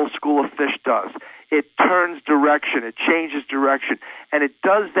what that whole school of fish does. It turns direction, it changes direction, and it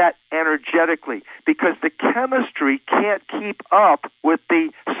does that energetically because the chemistry can't keep up with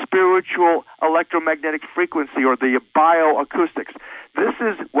the spiritual electromagnetic frequency or the bioacoustics. This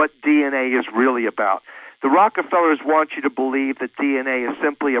is what DNA is really about. The Rockefellers want you to believe that DNA is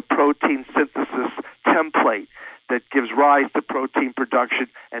simply a protein synthesis template that gives rise to protein production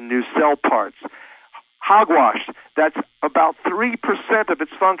and new cell parts. Hogwash, that's about 3% of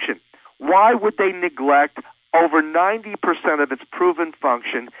its function. Why would they neglect over 90% of its proven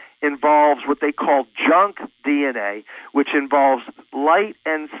function involves what they call junk DNA, which involves light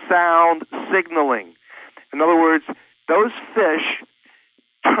and sound signaling. In other words, those fish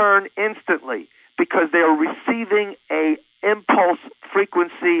turn instantly because they are receiving a impulse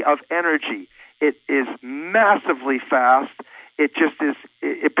frequency of energy. It is massively fast.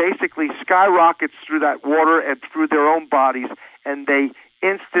 It basically skyrockets through that water and through their own bodies, and they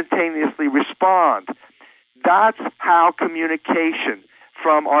instantaneously respond. That's how communication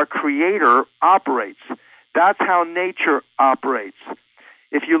from our Creator operates. That's how nature operates.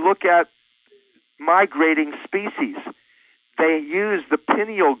 If you look at migrating species, they use the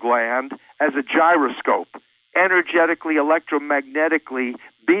pineal gland as a gyroscope, energetically, electromagnetically,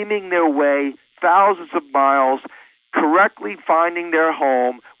 beaming their way thousands of miles, correctly finding their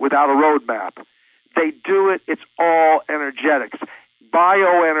home without a roadmap. They do it, it's all energetics.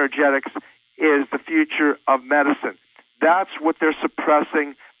 Bioenergetics is the future of medicine. That's what they're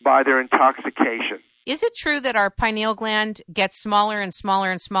suppressing by their intoxication. Is it true that our pineal gland gets smaller and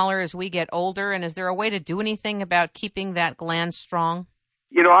smaller and smaller as we get older? And is there a way to do anything about keeping that gland strong?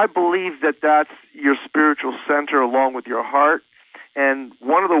 I believe that that's your spiritual center along with your heart. And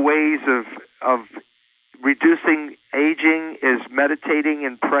one of the ways of reducing aging is meditating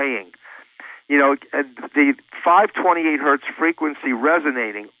and praying. The 528 hertz frequency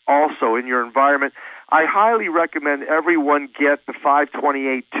resonating also in your environment. I highly recommend everyone get the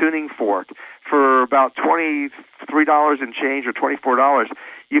 528 tuning fork for about $23 and change or $24.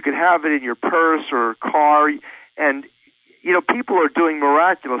 You can have it in your purse or car, and people are doing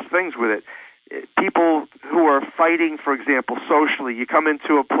miraculous things with it. People who are fighting, for example, socially, you come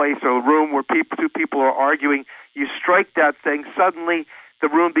into a place, a room where two people are arguing, you strike that thing, suddenly the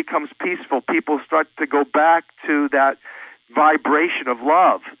room becomes peaceful. People start to go back to that vibration of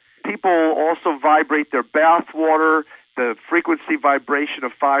love. People also vibrate their bath water. The frequency vibration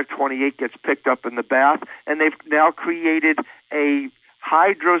of 528 gets picked up in the bath, and they've now created a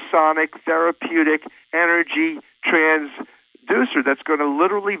hydrosonic therapeutic energy transducer that's going to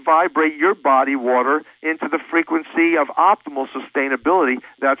literally vibrate your body water into the frequency of optimal sustainability.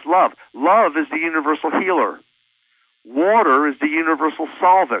 That's love. Love is the universal healer. Water is the universal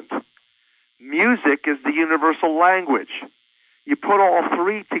solvent. Music is the universal language. You put all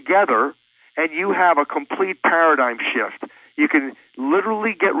three together, and you have a complete paradigm shift. You can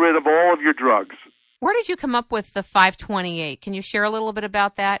literally get rid of all of your drugs. Where did you come up with the 528? Can you share a little bit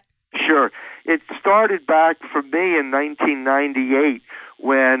about that? Sure. It started back for me in 1998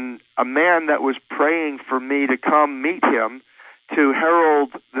 when a man that was praying for me to come meet him to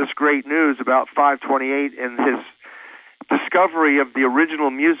herald this great news about 528 and his discovery of the original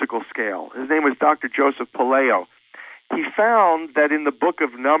musical scale. His name was Dr. Joseph Paleo. He found that in the book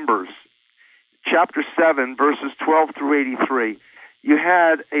of Numbers, chapter 7, verses 12 through 83, you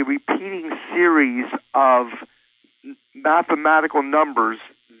had a repeating series of mathematical numbers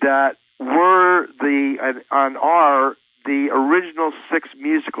that were the original 6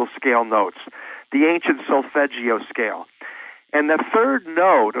 musical scale notes, the ancient solfeggio scale. And the third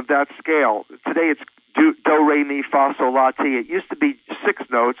note of that scale, today it's do, re, mi, fa, sol, la, ti. It used to be 6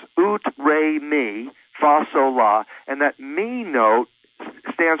 notes, ut, re, mi, fa, sol, la, and that mi note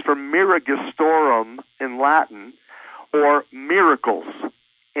stands for miragistorum in Latin, or miracles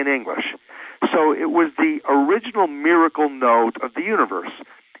in English. So it was the original miracle note of the universe,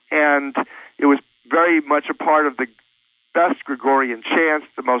 and it was very much a part of the best Gregorian chants.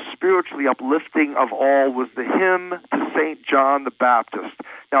 The most spiritually uplifting of all was the hymn to St. John the Baptist.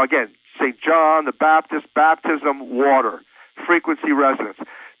 Now again, St. John the Baptist, baptism, water, frequency resonance.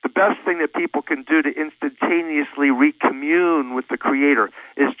 The best thing that people can do to instantaneously recommune with the Creator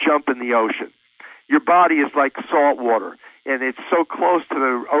is jump in the ocean. Your body is like salt water, and it's so close to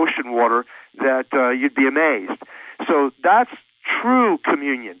the ocean water that you'd be amazed. So that's true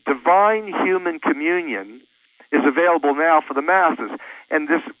communion. Divine human communion is available now for the masses. And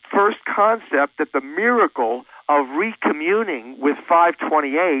this first concept that the miracle of recommuning with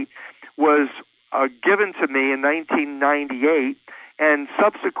 528 was given to me in 1998, and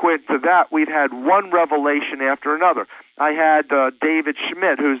subsequent to that, we've had one revelation after another. I had David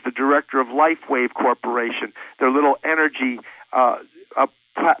Schmidt, who's the director of LifeWave Corporation, their little energy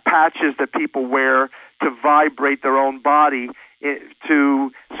patches that people wear to vibrate their own body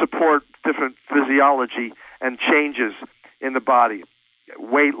to support different physiology and changes in the body,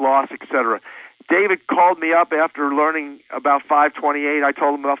 weight loss, etc. David called me up after learning about 528. I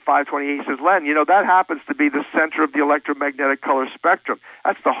told him about 528. He says, Len, that happens to be the center of the electromagnetic color spectrum.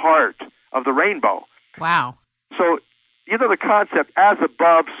 That's the heart of the rainbow. Wow. So, the concept, as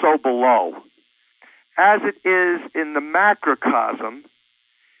above, so below. As it is in the macrocosm,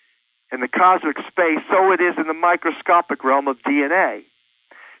 in the cosmic space, so it is in the microscopic realm of DNA.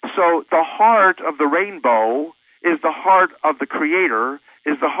 So the heart of the rainbow is the heart of the Creator,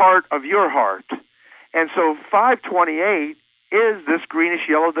 is the heart of your heart. And so 528 is this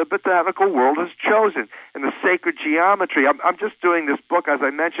greenish-yellow that the botanical world has chosen. And the sacred geometry, I'm just doing this book, as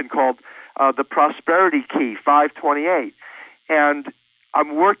I mentioned, called The Prosperity Key, 528. And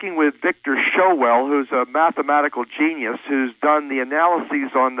I'm working with Victor Showell, who's a mathematical genius, who's done the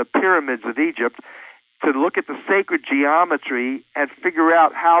analyses on the pyramids of Egypt to look at the sacred geometry and figure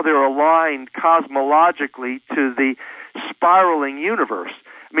out how they're aligned cosmologically to the spiraling universe.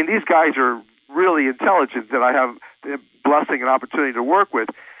 I mean, these guys are really intelligent that I have the blessing and opportunity to work with.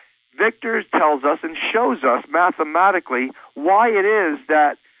 Victor tells us and shows us mathematically why it is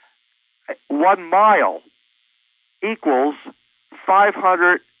that 1 mile equals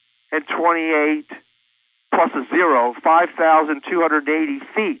 528 plus a 0, 5,280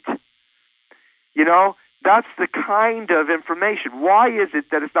 feet. That's the kind of information. Why is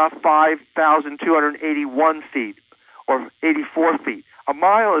it that it's not 5,281 feet or 84 feet? A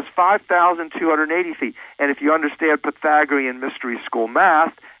mile is 5,280 feet. And if you understand Pythagorean mystery school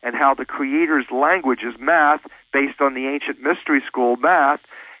math and how the Creator's language is math based on the ancient mystery school math,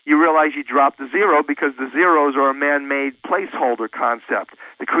 you realize you drop the 0 because the zeros are a man-made placeholder concept.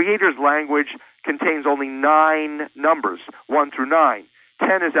 The Creator's language contains only 9 numbers, 1 through 9.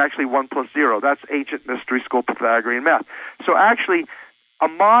 10 is actually 1 plus 0. That's ancient mystery school Pythagorean math. So actually, a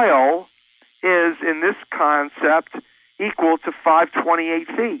mile is, in this concept, equal to 528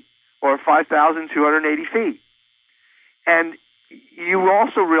 feet, or 5,280 feet. And you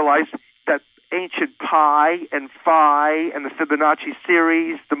also realize that ancient pi and phi and the Fibonacci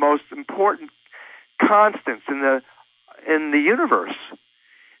series, the most important constants in the universe,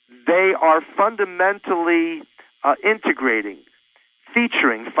 they are fundamentally integrating,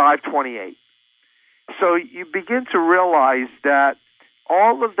 featuring 528. So you begin to realize that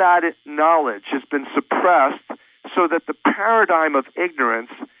all of that knowledge has been suppressed so that the paradigm of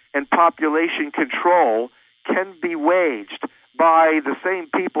ignorance and population control can be waged by the same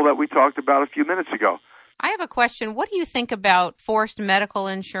people that we talked about a few minutes ago. I have a question. What do you think about forced medical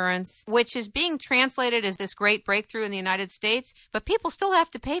insurance, which is being translated as this great breakthrough in the United States, but people still have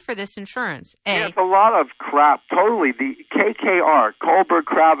to pay for this insurance? Yeah, it's a lot of crap. Totally. The KKR, Kohlberg,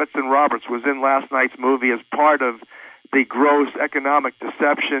 Kravitz, and Roberts, was in last night's movie as part of the gross economic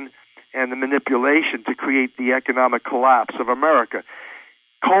deception and the manipulation to create the economic collapse of America.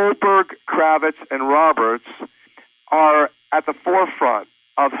 Kohlberg, Kravitz, and Roberts are at the forefront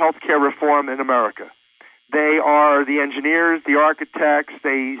of healthcare reform in America. They are the engineers, the architects.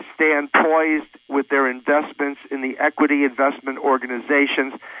 They stand poised with their investments in the equity investment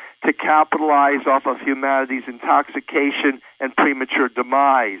organizations to capitalize off of humanity's intoxication and premature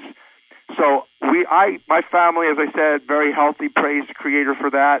demise. So my family, as I said, very healthy, praise the Creator for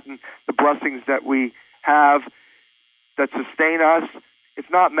that and the blessings that we have that sustain us. It's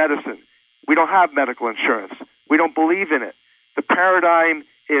not medicine. We don't have medical insurance. We don't believe in it. The paradigm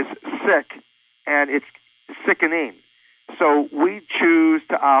is sick, and it's sickening. So we choose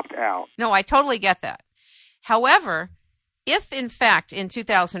to opt out. No, I totally get that. However, if in fact in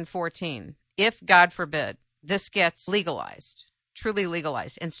 2014, if God forbid, this gets legalized, truly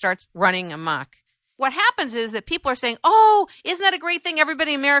legalized, and starts running amok, what happens is that people are saying, oh, isn't that a great thing?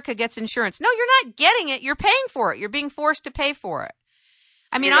 Everybody in America gets insurance. No, you're not getting it. You're paying for it. You're being forced to pay for it.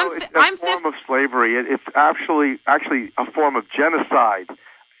 I mean, it's a form of slavery. It's actually a form of genocide.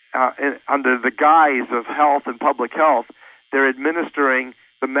 Under the guise of health and public health, they're administering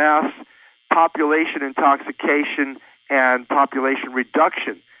the mass population intoxication and population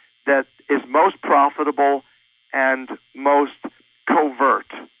reduction that is most profitable and most covert.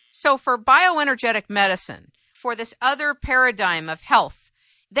 So for bioenergetic medicine, for this other paradigm of health,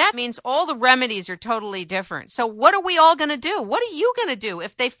 that means all the remedies are totally different. So what are we all going to do? What are you going to do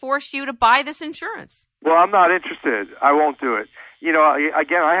if they force you to buy this insurance? Well, I'm not interested. I won't do it. You know,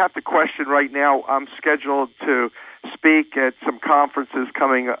 again, I have to question right now. I'm scheduled to speak at some conferences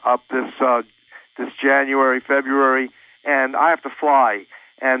coming up this January, February, and I have to fly.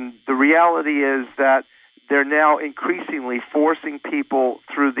 And the reality is that they're now increasingly forcing people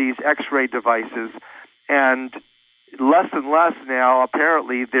through these X-ray devices, and less and less now,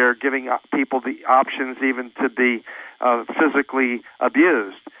 apparently, they're giving people the options even to be physically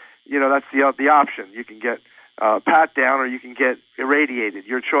abused. You know, that's the option. You can get pat down or you can get irradiated,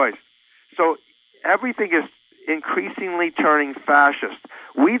 your choice. So everything is increasingly turning fascist.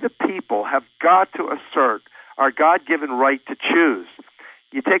 We, the people, have got to assert our God-given right to choose.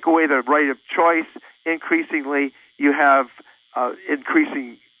 You take away the right of choice, increasingly you have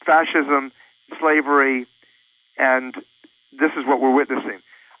increasing fascism, slavery, and this is what we're witnessing.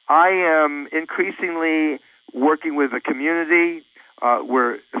 I am increasingly working with the community.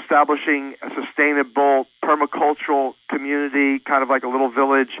 We're establishing a sustainable permacultural community, kind of like a little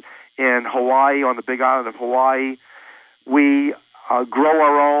village in Hawaii, on the big island of Hawaii. We grow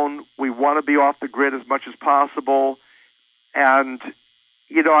our own. We want to be off the grid as much as possible. And,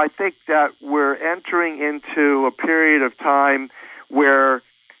 you know, I think that we're entering into a period of time where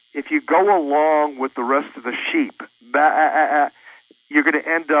if you go along with the rest of the sheep, you're going to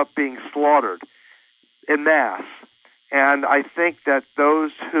end up being slaughtered en masse. And I think that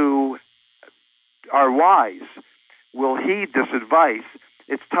those who are wise will heed this advice.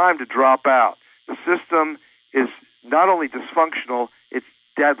 It's time to drop out. The system is not only dysfunctional, it's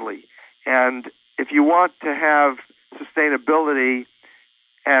deadly. And if you want to have sustainability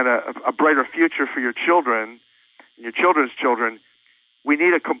and a brighter future for your children and your children's children, we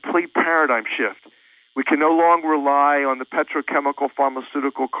need a complete paradigm shift. We can no longer rely on the petrochemical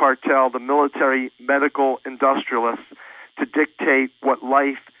pharmaceutical cartel, the military medical industrialists, to dictate what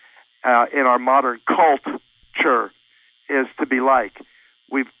life in our modern culture is to be like.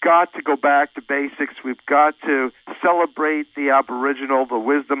 We've got to go back to basics. We've got to celebrate the Aboriginal, the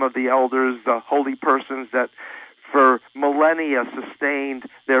wisdom of the elders, the holy persons that for millennia sustained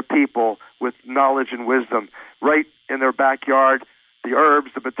their people with knowledge and wisdom right in their backyard, the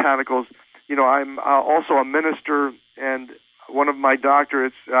herbs, the botanicals. You know, I'm also a minister, and one of my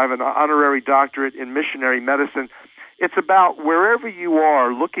doctorates, I have an honorary doctorate in missionary medicine. It's about wherever you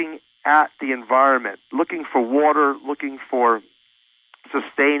are, looking at the environment, looking for water, looking for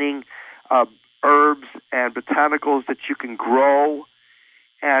sustaining herbs and botanicals that you can grow.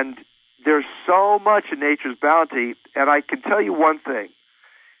 And there's so much in nature's bounty. And I can tell you one thing,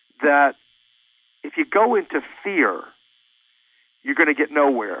 that if you go into fear, you're going to get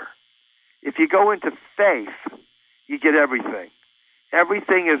nowhere. If you go into faith, you get everything.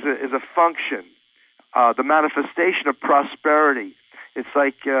 Everything is a function, the manifestation of prosperity. It's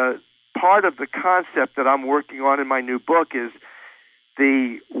like part of the concept that I'm working on in my new book is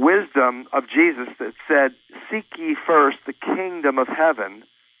the wisdom of Jesus that said, "Seek ye first the kingdom of heaven,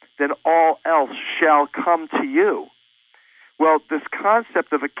 then all else shall come to you." Well, this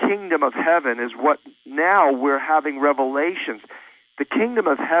concept of a kingdom of heaven is what now we're having revelations. The kingdom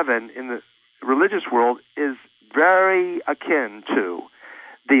of heaven in the religious world is very akin to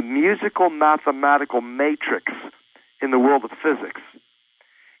the musical mathematical matrix in the world of physics.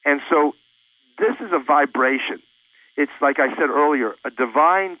 And so this is a vibration. It's, like I said earlier, a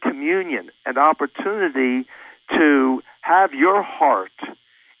divine communion, an opportunity to have your heart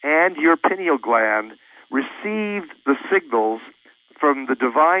and your pineal gland receive the signals from the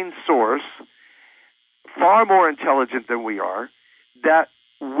divine source, far more intelligent than we are, that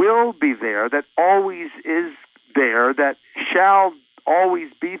will be there, that always is there, that shall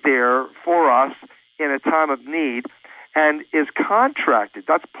always be there for us in a time of need, and is contracted.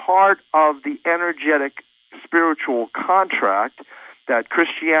 That's part of the energetic spiritual contract that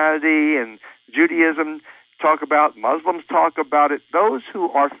Christianity and Judaism talk about, Muslims talk about it. Those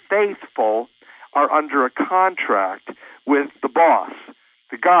who are faithful are under a contract with the boss,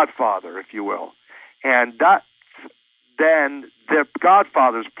 the Godfather, if you will. And that's then the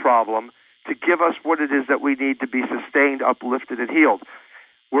Godfather's problem to give us what it is that we need to be sustained, uplifted, and healed.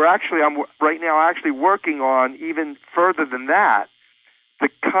 I'm right now actually working on, even further than that, the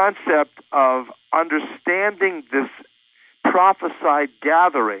concept of understanding this prophesied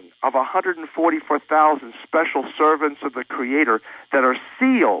gathering of 144,000 special servants of the Creator that are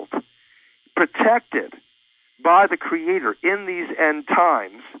sealed, protected by the Creator in these end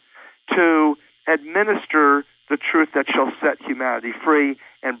times to administer the truth that shall set humanity free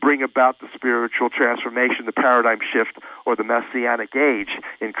and bring about the spiritual transformation, the paradigm shift, or the Messianic age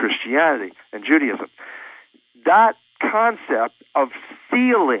in Christianity and Judaism. That concept of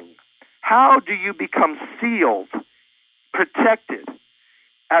sealing, how do you become sealed, protected,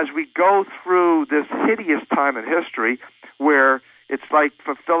 as we go through this hideous time in history where it's like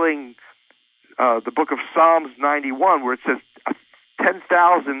fulfilling the book of Psalms 91, where it says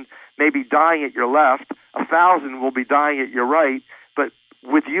 10,000 may be dying at your left, 1,000 will be dying at your right, but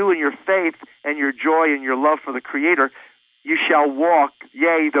with you and your faith and your joy and your love for the Creator, you shall walk,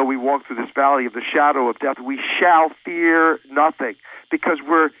 yea, though we walk through this valley of the shadow of death, we shall fear nothing, because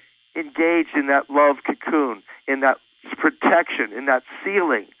we're engaged in that love cocoon, in that protection, in that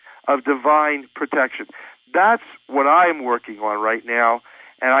sealing of divine protection. That's what I'm working on right now,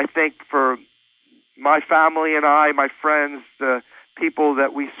 and I think for my family and I, my friends, the people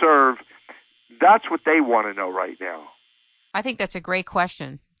that we serve, that's what they want to know right now. I think that's a great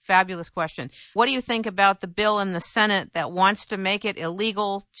question. Fabulous question. What do you think about the bill in the Senate that wants to make it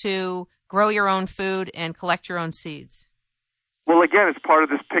illegal to grow your own food and collect your own seeds? Well, again, it's part of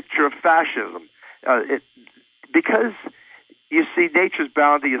this picture of fascism. Because, you see, nature's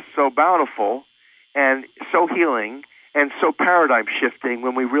bounty is so bountiful and so healing and so paradigm shifting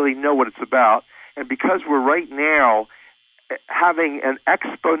when we really know what it's about. And because we're right now having an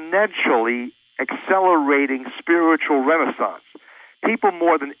exponentially accelerating spiritual renaissance, people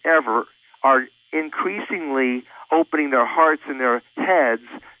more than ever are increasingly opening their hearts and their heads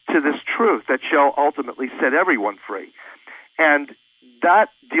to this truth that shall ultimately set everyone free. And that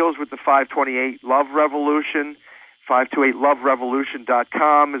deals with the 528 Love Revolution.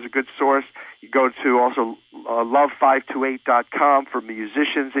 528loverevolution.com is a good source. You go to also love528.com for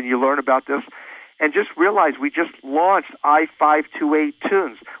musicians, and you learn about this. And just realize we just launched I-528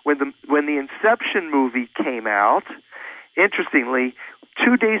 Tunes. When the Inception movie came out, interestingly,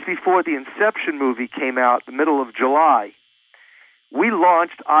 2 days before the Inception movie came out, the middle of July, we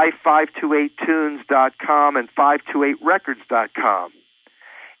launched I528tunes.com and 528records.com.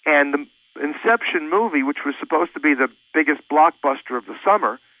 And the Inception movie, which was supposed to be the biggest blockbuster of the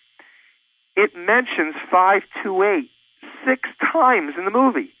summer, it mentions 528 6 times in the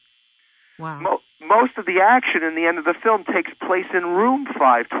movie. Wow. Most of the action in the end of the film takes place in room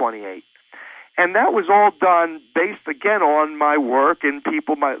 528. And that was all done based, again, on my work and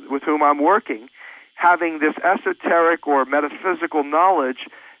people with whom I'm working, having this esoteric or metaphysical knowledge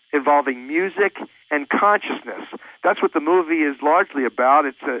involving music and consciousness. That's what the movie is largely about.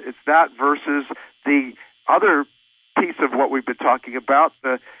 It's that versus the other piece of what we've been talking about,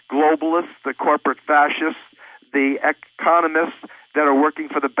 the globalists, the corporate fascists, the economists that are working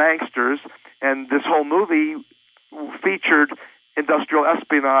for the banksters. And this whole movie featured industrial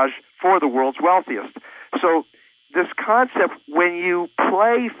espionage for the world's wealthiest. So this concept, when you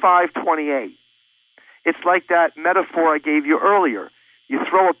play 528, it's like that metaphor I gave you earlier. You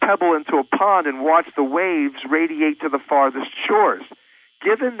throw a pebble into a pond and watch the waves radiate to the farthest shores.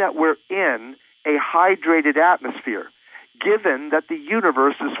 Given that we're in a hydrated atmosphere, given that the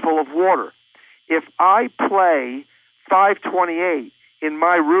universe is full of water. If I play 528 in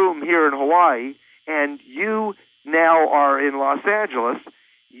my room here in Hawaii, and you now are in Los Angeles,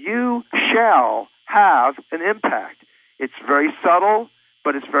 you shall have an impact. It's very subtle,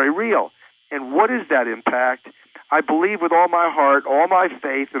 but it's very real. And what is that impact? I believe with all my heart, all my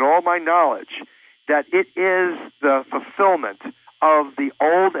faith, and all my knowledge that it is the fulfillment of the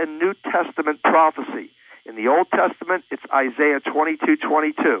Old and New Testament prophecy. In the Old Testament, it's Isaiah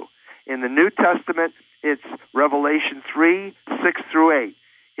 22:22. In the New Testament, it's Revelation 3:6-8.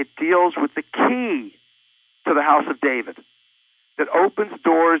 It deals with the key to the house of David that opens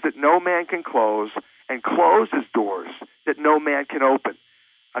doors that no man can close and closes doors that no man can open.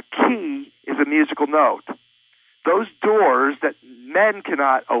 A key is a musical note. Those doors that men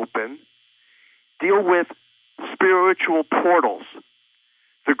cannot open deal with spiritual portals.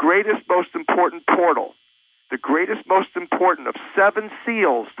 The greatest, most important portal, the greatest, most important of 7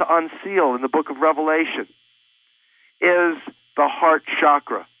 seals to unseal in the book of Revelation is the heart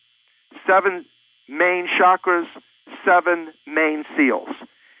chakra. 7 main chakras, 7 main seals.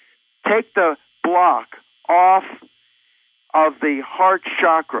 Take the block off of the heart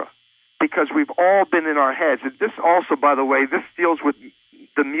chakra because we've all been in our heads. And this also, by the way, this deals with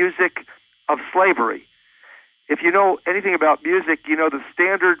the music of slavery. If you know anything about music, you know the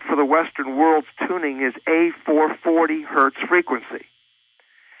standard for the Western world's tuning is a 440 hertz frequency.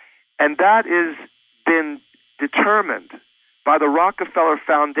 And that has been determined by the Rockefeller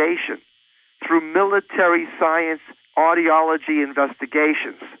Foundation through military science audiology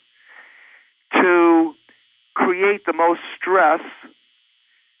investigations to create the most stress,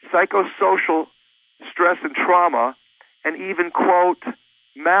 psychosocial stress and trauma, and even, quote,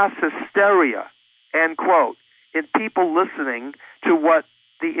 mass hysteria, end quote, in people listening to what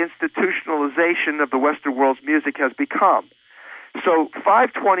the institutionalization of the Western world's music has become. So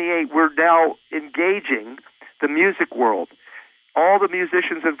 528, we're now engaging the music world. All the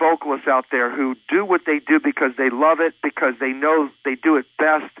musicians and vocalists out there who do what they do because they love it, because they know they do it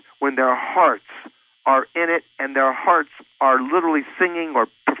best when their hearts are in it and their hearts are literally singing or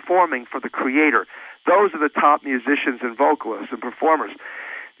performing for the Creator. Those are the top musicians and vocalists and performers.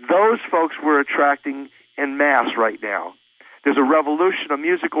 Those folks we're attracting en masse right now. There's a revolution, a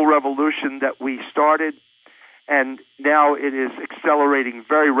musical revolution that we started, and now it is accelerating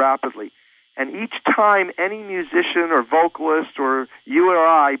very rapidly. And each time any musician or vocalist or you or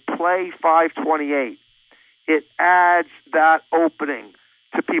I play 528, it adds that opening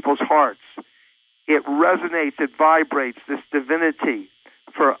to people's hearts. It resonates, it vibrates this divinity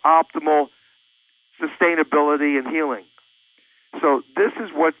for optimal sustainability and healing. So this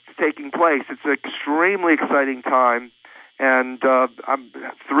is what's taking place. It's an extremely exciting time, and I'm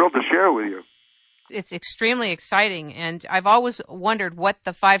thrilled to share it with you. It's extremely exciting, and I've always wondered what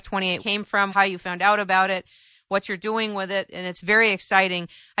the 528 came from, how you found out about it, what you're doing with it, and it's very exciting.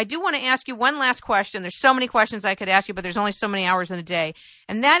 I do want to ask you one last question. There's so many questions I could ask you, but there's only so many hours in a day,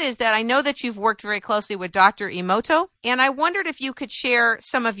 and that is that I know that you've worked very closely with Dr. Emoto, and I wondered if you could share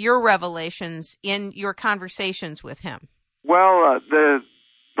some of your revelations in your conversations with him. Well, the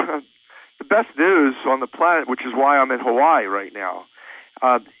best news on the planet, which is why I'm in Hawaii right now,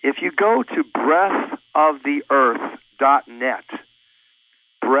 if you go to breathoftheearth.net,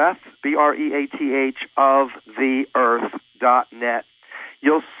 breath, B-R-E-A-T-H, of the earth.net,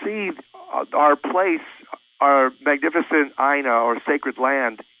 you'll see our place, our magnificent Aina, or sacred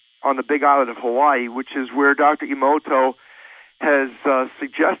land, on the big island of Hawaii, which is where Dr. Emoto has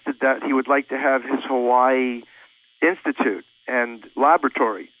suggested that he would like to have his Hawaii Institute and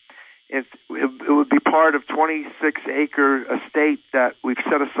laboratory. It would be part of 26-acre estate that we've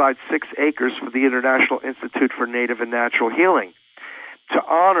set aside 6 acres for the International Institute for Native and Natural Healing to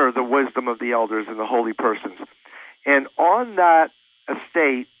honor the wisdom of the elders and the holy persons. And on that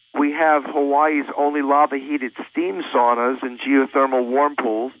estate, we have Hawaii's only lava-heated steam saunas and geothermal warm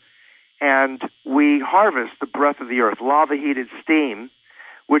pools, and we harvest the breath of the earth, lava-heated steam,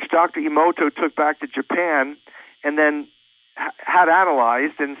 which Dr. Emoto took back to Japan and then had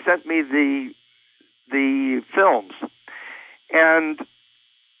analyzed and sent me the films. And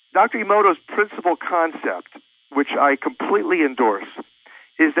Dr. Emoto's principal concept, which I completely endorse,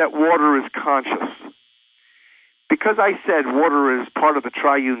 is that water is conscious. Because I said water is part of the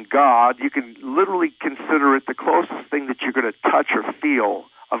triune God, you can literally consider it the closest thing that you're going to touch or feel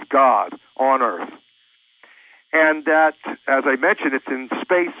of God on earth. And that, as I mentioned, it's in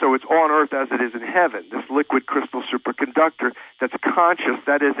space, so it's on earth as it is in heaven, this liquid crystal superconductor that's conscious.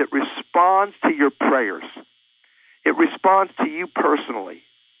 That is, it responds to your prayers. It responds to you personally.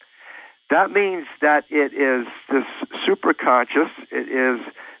 That means that it is this superconscious. It is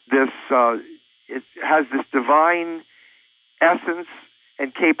this. It has this divine essence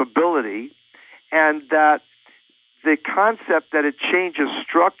and capability, and that the concept that it changes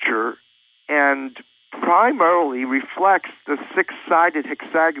structure and primarily reflects the six-sided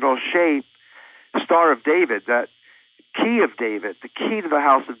hexagonal shape, Star of David, that key of David, the key to the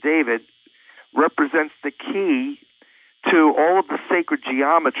house of David, represents the key to all of the sacred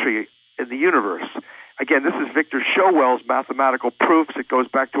geometry in the universe. Again, this is Victor Showell's mathematical proofs. It goes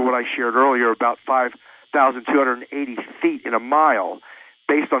back to what I shared earlier about 5,280 feet in a mile,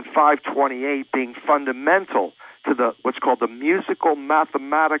 based on 528 being fundamental to the what's called the musical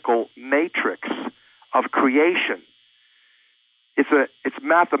mathematical matrix of creation. It's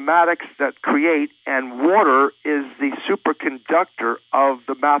mathematics that create, and water is the superconductor of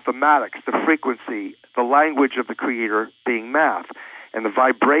the mathematics, the frequency, the language of the creator being math, and the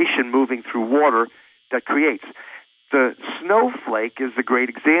vibration moving through water that creates. The snowflake is a great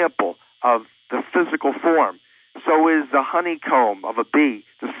example of the physical form. So is the honeycomb of a bee,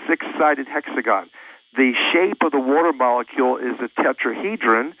 the six-sided hexagon. The shape of the water molecule is a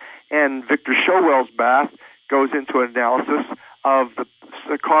tetrahedron, and Victor Showell's math goes into analysis of the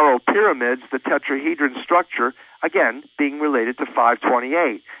Saqqara pyramids, the tetrahedron structure, again, being related to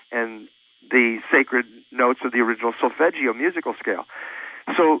 528 and the sacred notes of the original solfeggio musical scale.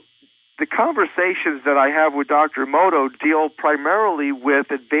 So the conversations that I have with Dr. Emoto deal primarily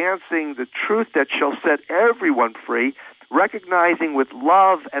with advancing the truth that shall set everyone free, recognizing with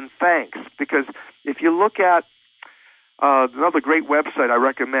love and thanks. Because if you look at another great website I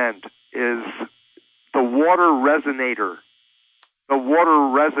recommend is the Water Resonator,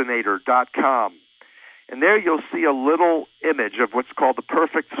 thewaterresonator.com. And there you'll see a little image of what's called the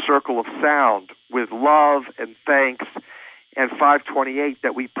perfect circle of sound with love and thanks and 528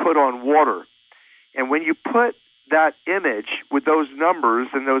 that we put on water. And when you put that image with those numbers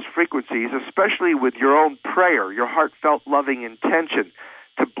and those frequencies, especially with your own prayer, your heartfelt loving intention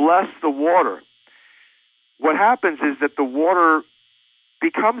to bless the water, what happens is that the water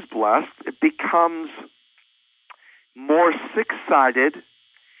becomes blessed. It becomes more six-sided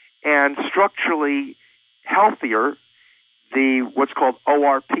and structurally healthier. The what's called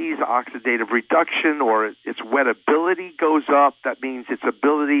ORP's oxidative reduction, or its wettability, goes up. That means its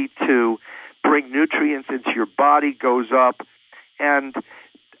ability to bring nutrients into your body goes up. And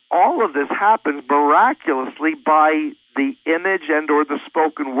all of this happens miraculously by the image and or the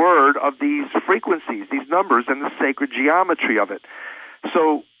spoken word of these frequencies, these numbers, and the sacred geometry of it.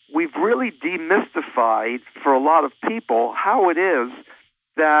 So we've really demystified for a lot of people how it is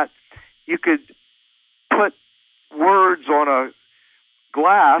that you could put words on a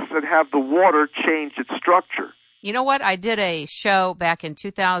glass and have the water change its structure. You know what? I did a show back in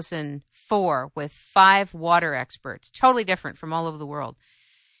 2004 with 5 water experts, totally different from all over the world.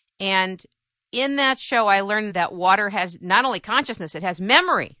 And in that show, I learned that water has not only consciousness, it has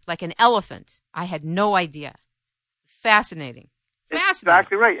memory, like an elephant. I had no idea. Fascinating.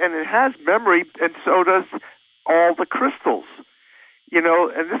 Exactly right. And it has memory, and so does all the crystals. You know,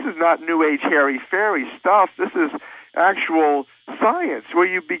 and this is not New Age hairy-fairy stuff. This is actual science where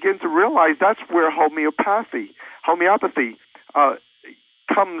you begin to realize that's where homeopathy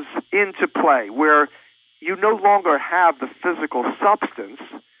comes into play, where you no longer have the physical substance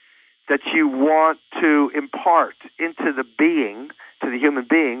that you want to impart into the being, to the human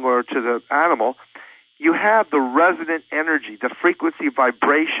being or to the animal. You have the resonant energy, the frequency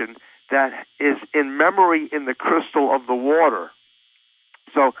vibration that is in memory in the crystal of the water.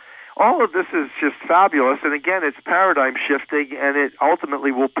 So all of this is just fabulous, and again, it's paradigm shifting, and it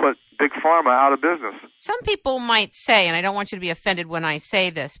ultimately will put Big Pharma out of business. Some people might say, and I don't want you to be offended when I say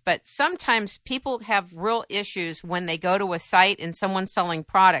this, but sometimes people have real issues when they go to a site and someone's selling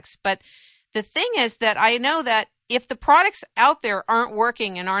products. But the thing is that I know that if the products out there aren't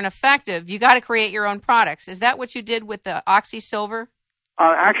working and aren't effective, you got to create your own products. Is that what you did with the OxySilver?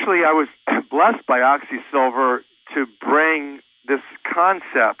 Actually, I was blessed by OxySilver to bring this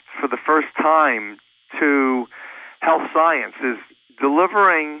concept for the first time to health science, is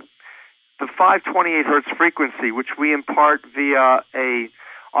delivering the 528 hertz frequency, which we impart via a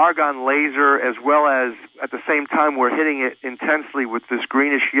argon laser, as well as at the same time we're hitting it intensely with this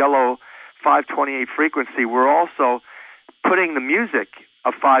greenish-yellow 528 frequency. We're also putting the music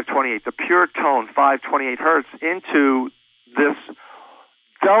of 528, the pure tone 528 hertz, into this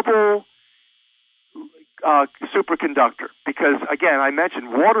double superconductor, because again, I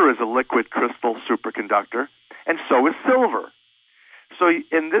mentioned water is a liquid crystal superconductor, and so is silver. So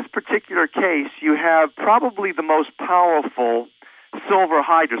in this particular case, you have probably the most powerful silver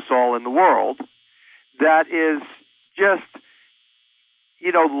hydrosol in the world that is just,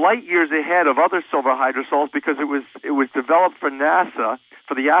 light years ahead of other silver hydrosols because it was developed for NASA,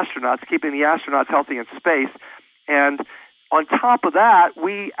 for the astronauts, keeping the astronauts healthy in space. And on top of that,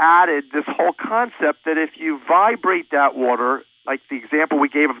 we added this whole concept that if you vibrate that water, like the example we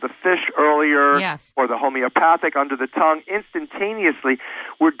gave of the fish earlier, yes, or the homeopathic under the tongue, instantaneously,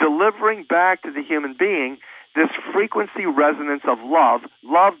 we're delivering back to the human being this frequency resonance of love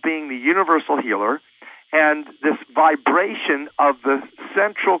being the universal healer, and this vibration of the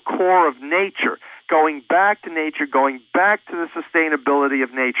central core of nature, going back to nature, going back to the sustainability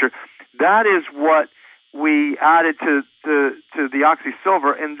of nature. That is what we added to the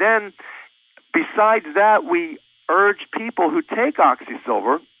OxySilver. And then besides that, we urge people who take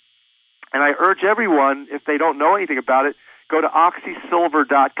OxySilver, and I urge everyone, if they don't know anything about it, go to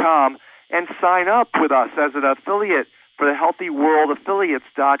oxysilver.com and sign up with us as an affiliate for the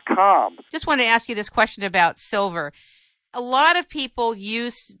healthyworldaffiliates.com. Just want to ask you this question about silver. A lot of people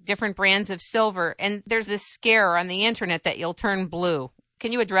use different brands of silver, and there's this scare on the internet that you'll turn blue.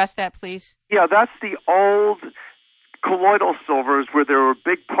 Can you address that, please? Yeah, that's the old colloidal silvers where there were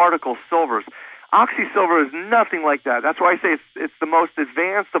big particle silvers. OxySilver is nothing like that. That's why I say it's the most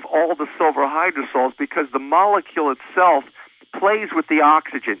advanced of all the silver hydrosols, because the molecule itself plays with the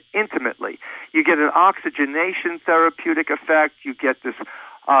oxygen intimately. You get an oxygenation therapeutic effect. You get this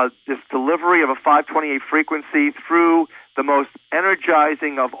delivery of a 528 frequency through the most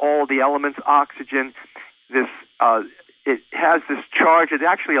energizing of all the elements, oxygen. It has this charge. It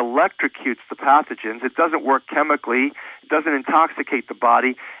actually electrocutes the pathogens. It doesn't work chemically. It doesn't intoxicate the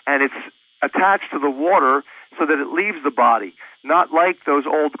body, and it's attached to the water so that it leaves the body, not like those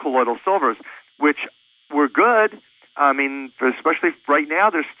old colloidal silvers, which were good. I mean, especially right now,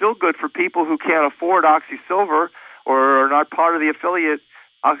 they're still good for people who can't afford OxySilver or are not part of the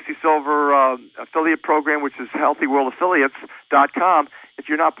OxySilver affiliate program, which is healthyworldaffiliates.com. If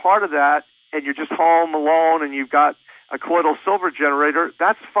you're not part of that and you're just home alone and you've got a colloidal silver generator,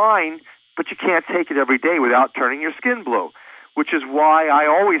 that's fine, but you can't take it every day without turning your skin blue, which is why I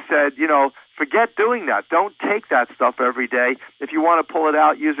always said, forget doing that. Don't take that stuff every day. If you want to pull it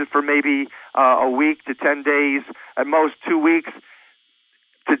out, use it for maybe a week to 10 days, at most 2 weeks,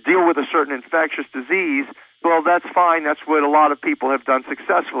 to deal with a certain infectious disease. Well, that's fine. That's what a lot of people have done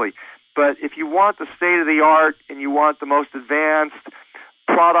successfully. But if you want the state-of-the-art and you want the most advanced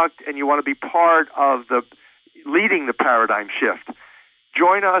product and you want to be part of leading the paradigm shift,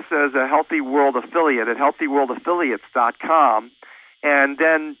 join us as a Healthy World affiliate at healthyworldaffiliates.com, and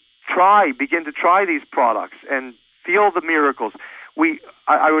then begin to try these products and feel the miracles.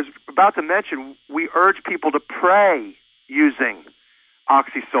 I was about to mention, we urge people to pray using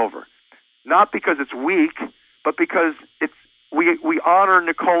OxySilver, not because it's weak, but because we honor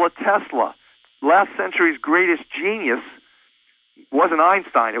Nikola Tesla. Last century's greatest genius wasn't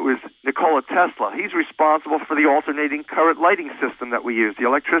Einstein, it was Nikola Tesla. He's responsible for the alternating current lighting system that we use. The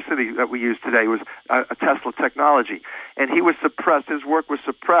electricity that we use today was a Tesla technology. And he was suppressed, his work was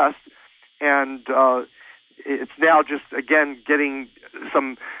suppressed, and it's now just, again, getting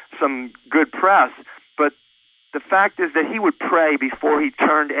some good press. But the fact is that he would pray before he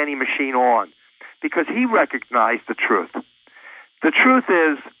turned any machine on, because he recognized the truth. The truth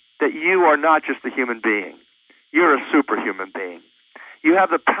is that you are not just a human being. You're a superhuman being. You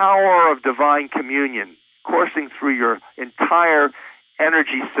have the power of divine communion coursing through your entire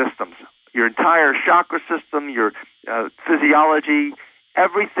energy systems, your entire chakra system, your physiology.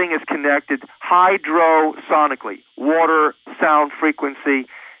 Everything is connected hydrosonically, water, sound, frequency,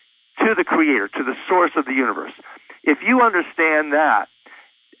 to the Creator, to the source of the universe. If you understand that,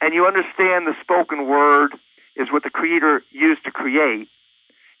 and you understand the spoken word is what the Creator used to create,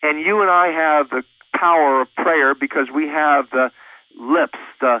 and you and I have the power of prayer because we have the lips,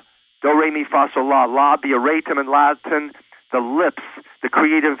 the do, re, mi, fa, sol, la be auratum in Latin, the lips, the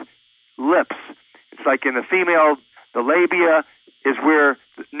creative lips. It's like in the female, the labia is where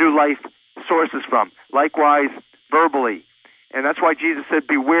new life sources from. Likewise, verbally. And that's why Jesus said,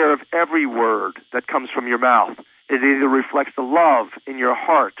 beware of every word that comes from your mouth. It either reflects the love in your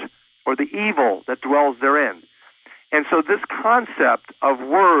heart or the evil that dwells therein. And so this concept of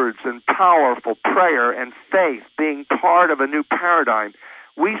words and powerful prayer and faith being part of a new paradigm,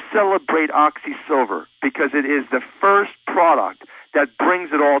 we celebrate OxySilver because it is the first product that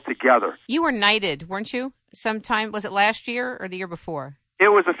brings it all together. You were knighted, weren't you? Sometime, was it last year or the year before? It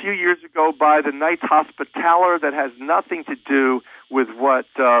was a few years ago by the Knights Hospitaller. That has nothing to do with what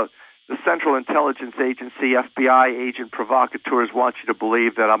the Central Intelligence Agency, FBI agent provocateurs want you to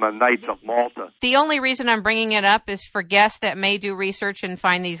believe that I'm a Knights of Malta. The only reason I'm bringing it up is for guests that may do research and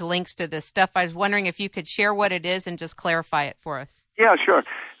find these links to this stuff. I was wondering if you could share what it is and just clarify it for us. Yeah, sure.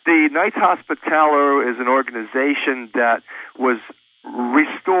 The Knights Hospitaller is an organization that was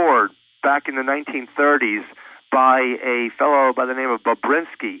restored back in the 1930s by a fellow by the name of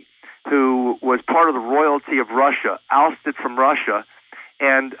Bobrinsky, who was part of the royalty of Russia, ousted from Russia.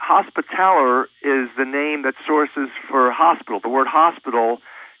 And Hospitaller is the name that sources for hospital. The word hospital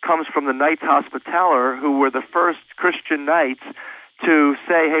comes from the Knights Hospitaller, who were the first Christian knights to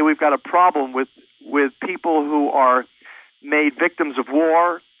say, hey, we've got a problem with people who are made victims of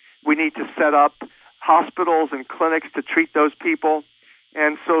war. We need to set up hospitals and clinics to treat those people.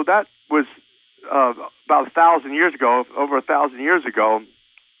 And so that was about 1,000 years ago, over 1,000 years ago.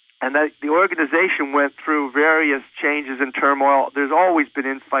 And that the organization went through various changes and turmoil. There's always been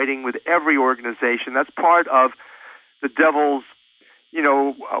infighting with every organization. That's part of the devil's,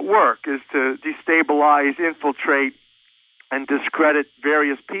 work, is to destabilize, infiltrate, and discredit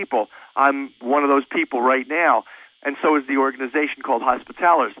various people. I'm one of those people right now, and so is the organization called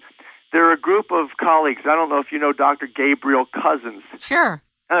Hospitallers. They're a group of colleagues. I don't know if you know Dr. Gabriel Cousins. Sure.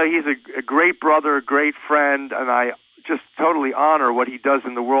 He's a great brother, a great friend, and I just totally honor what he does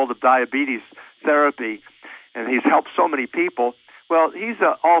in the world of diabetes therapy, and he's helped so many people. Well, he's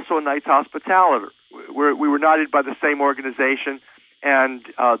also a Knights Hospitaller. We were knighted by the same organization, and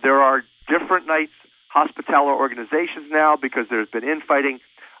there are different Knights Hospitaller organizations now because there's been infighting.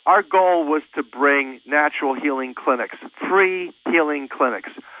 Our goal was to bring natural healing clinics, free healing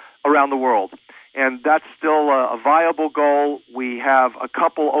clinics around the world, and that's still a viable goal. We have a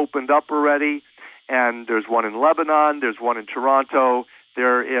couple opened up already, and there's one in Lebanon, there's one in Toronto.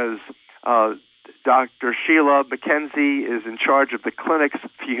 There is Dr. Sheila McKenzie is in charge of the Clinics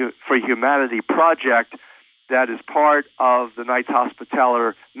for Humanity project that is part of the Knights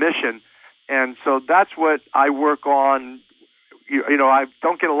Hospitaller mission. And so that's what I work on. I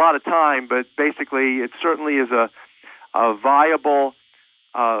don't get a lot of time, but basically it certainly is a viable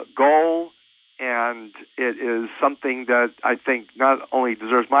goal, and it is something that I think not only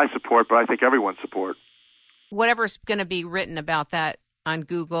deserves my support, but I think everyone's support. Whatever's going to be written about that on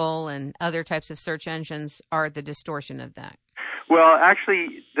Google and other types of search engines are the distortion of that. Well,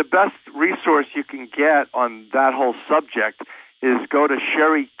 actually, the best resource you can get on that whole subject is go to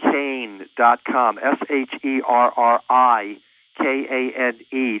sherrikane.com,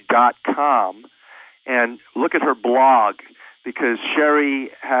 SherriKane.com, and look at her blog, because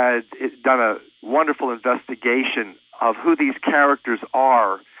Sherry had done a wonderful investigation of who these characters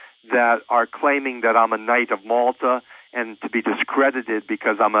are that are claiming that I'm a Knight of Malta and to be discredited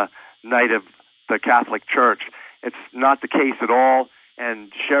because I'm a Knight of the Catholic Church. It's not the case at all.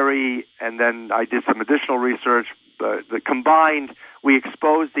 And Sherry, and then I did some additional research. The combined, we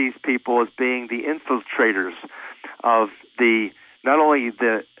exposed these people as being the infiltrators of not only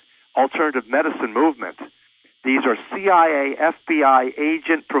the alternative medicine movement. These are CIA, FBI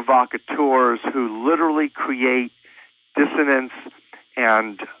agent provocateurs who literally create dissonance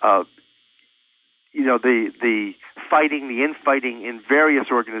and, the fighting, the infighting in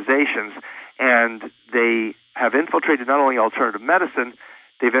various organizations. And they have infiltrated not only alternative medicine,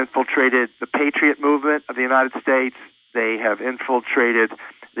 they've infiltrated the Patriot movement of the United States. They have infiltrated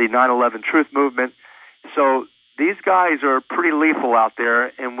the 9/11 Truth movement. So these guys are pretty lethal out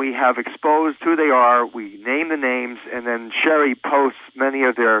there, and we have exposed who they are. We name the names, and then Sherry posts many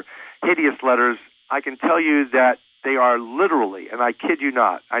of their hideous letters. I can tell you that they are literally, and I kid you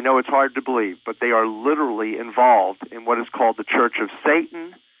not, I know it's hard to believe, but they are literally involved in what is called the Church of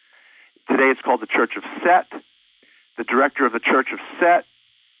Satan. Today it's called the Church of Set. The director of the Church of Set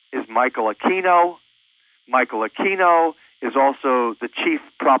is Michael Aquino. Michael Aquino is also the chief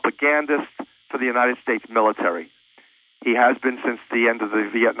propagandist for the United States military. He has been since the end of the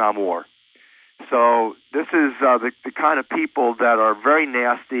Vietnam War. So this is the kind of people that are very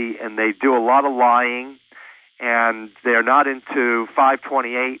nasty, and they do a lot of lying, and they're not into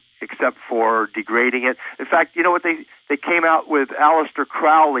 528 except for degrading it. In fact, you know what, they came out with Aleister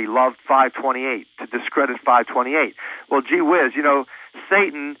Crowley loved 528 to discredit 528. Well, gee whiz,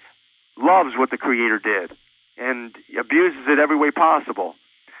 Satan loves what the Creator did and abuses it every way possible.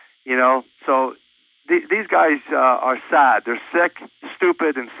 So these guys are sad. They're sick,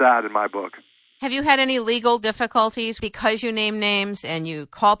 stupid, and sad in my book. Have you had any legal difficulties because you name names and you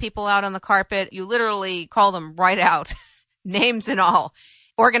call people out on the carpet? You literally call them right out, names and all,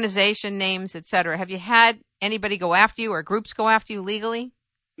 organization names, etc. Have you had anybody go after you or groups go after you legally?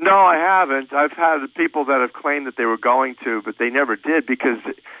 No, I haven't. I've had people that have claimed that they were going to, but they never did, because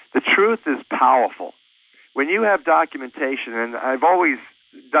the truth is powerful. When you have documentation, and I've always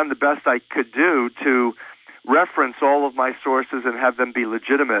done the best I could do to reference all of my sources and have them be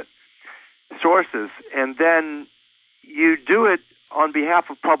legitimate sources, and then you do it on behalf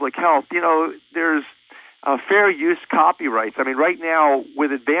of public health. You know, there's fair use copyrights. I mean, right now,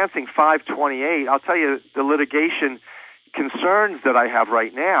 with advancing 528, I'll tell you the litigation concerns that I have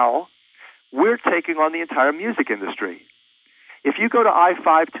right now, we're taking on the entire music industry. If you go to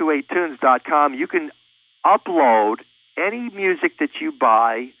i528tunes.com, you can upload any music that you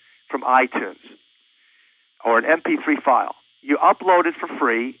buy from iTunes or an MP3 file. You upload it for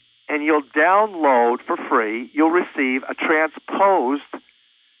free, and you'll download for free. You'll receive a transposed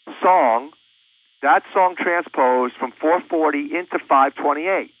song, that song transposed from 440 into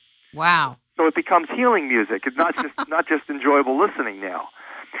 528. Wow. So it becomes healing music. It's not just enjoyable listening now.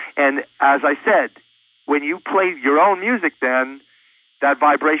 And as I said, when you play your own music, then that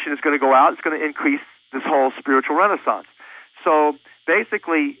vibration is going to go out. It's going to increase this whole spiritual renaissance. So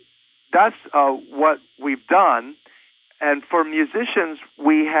basically, that's what we've done. And for musicians,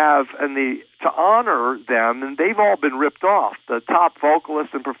 we have, to honor them, and they've all been ripped off. The top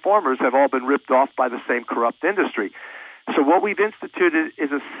vocalists and performers have all been ripped off by the same corrupt industry. So what we've instituted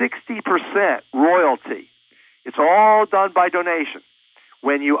is a 60% royalty. It's all done by donation.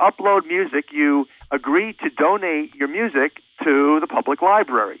 When you upload music, you agree to donate your music to the public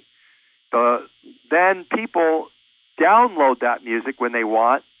library. Then people download that music when they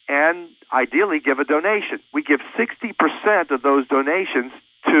want and ideally give a donation. We give 60% of those donations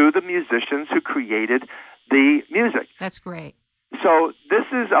to the musicians who created the music. That's great. So this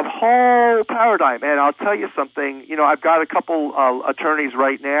is a whole paradigm, and I'll tell you something. You know, I've got a couple attorneys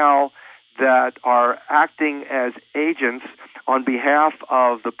right now that are acting as agents on behalf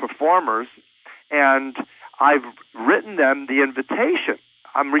of the performers, and I've written them the invitation.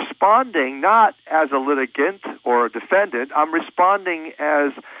 I'm responding not as a litigant or a defendant. I'm responding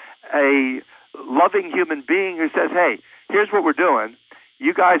as a loving human being who says, hey, here's what we're doing.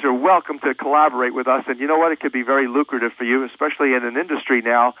 You guys are welcome to collaborate with us, and you know what? It could be very lucrative for you, especially in an industry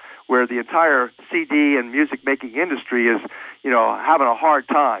now where the entire CD and music-making industry is, you know, having a hard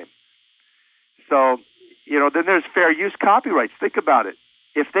time. So, you know, then there's fair use copyrights. Think about it.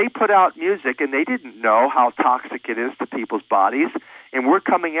 If they put out music and they didn't know how toxic it is to people's bodies, and we're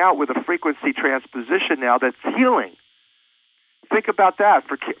coming out with a frequency transposition now that's healing, think about that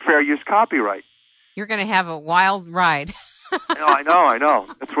for fair use copyright. You're going to have a wild ride. I know.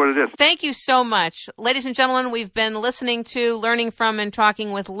 That's what it is. Thank you so much. Ladies and gentlemen, we've been listening to, learning from, and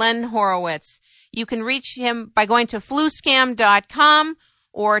talking with Len Horowitz. You can reach him by going to fluscam.com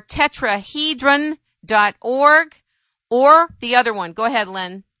or tetrahedron.org or the other one. Go ahead,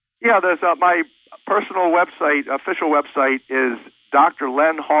 Len. Yeah, there's my personal website, official website is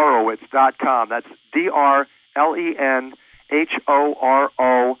drlenhorowitz.com. That's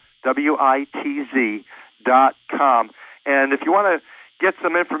drlenhorowitz.com. And if you want to get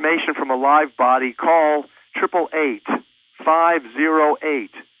some information from a live body, call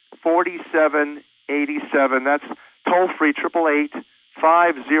 888-508-4787. That's toll-free,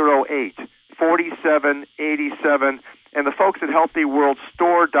 888-508-4787. And the folks at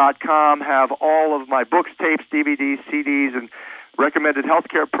HealthyWorldStore.com have all of my books, tapes, DVDs, CDs, and recommended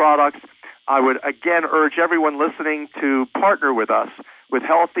healthcare products. I would, again, urge everyone listening to partner with us with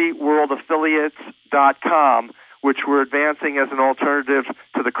HealthyWorldAffiliates.com, which we're advancing as an alternative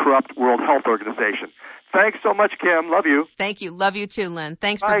to the corrupt World Health Organization. Thanks so much, Kim. Love you. Thank you. Love you too, Len.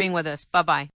 Thanks Bye. for being with us. Bye-bye.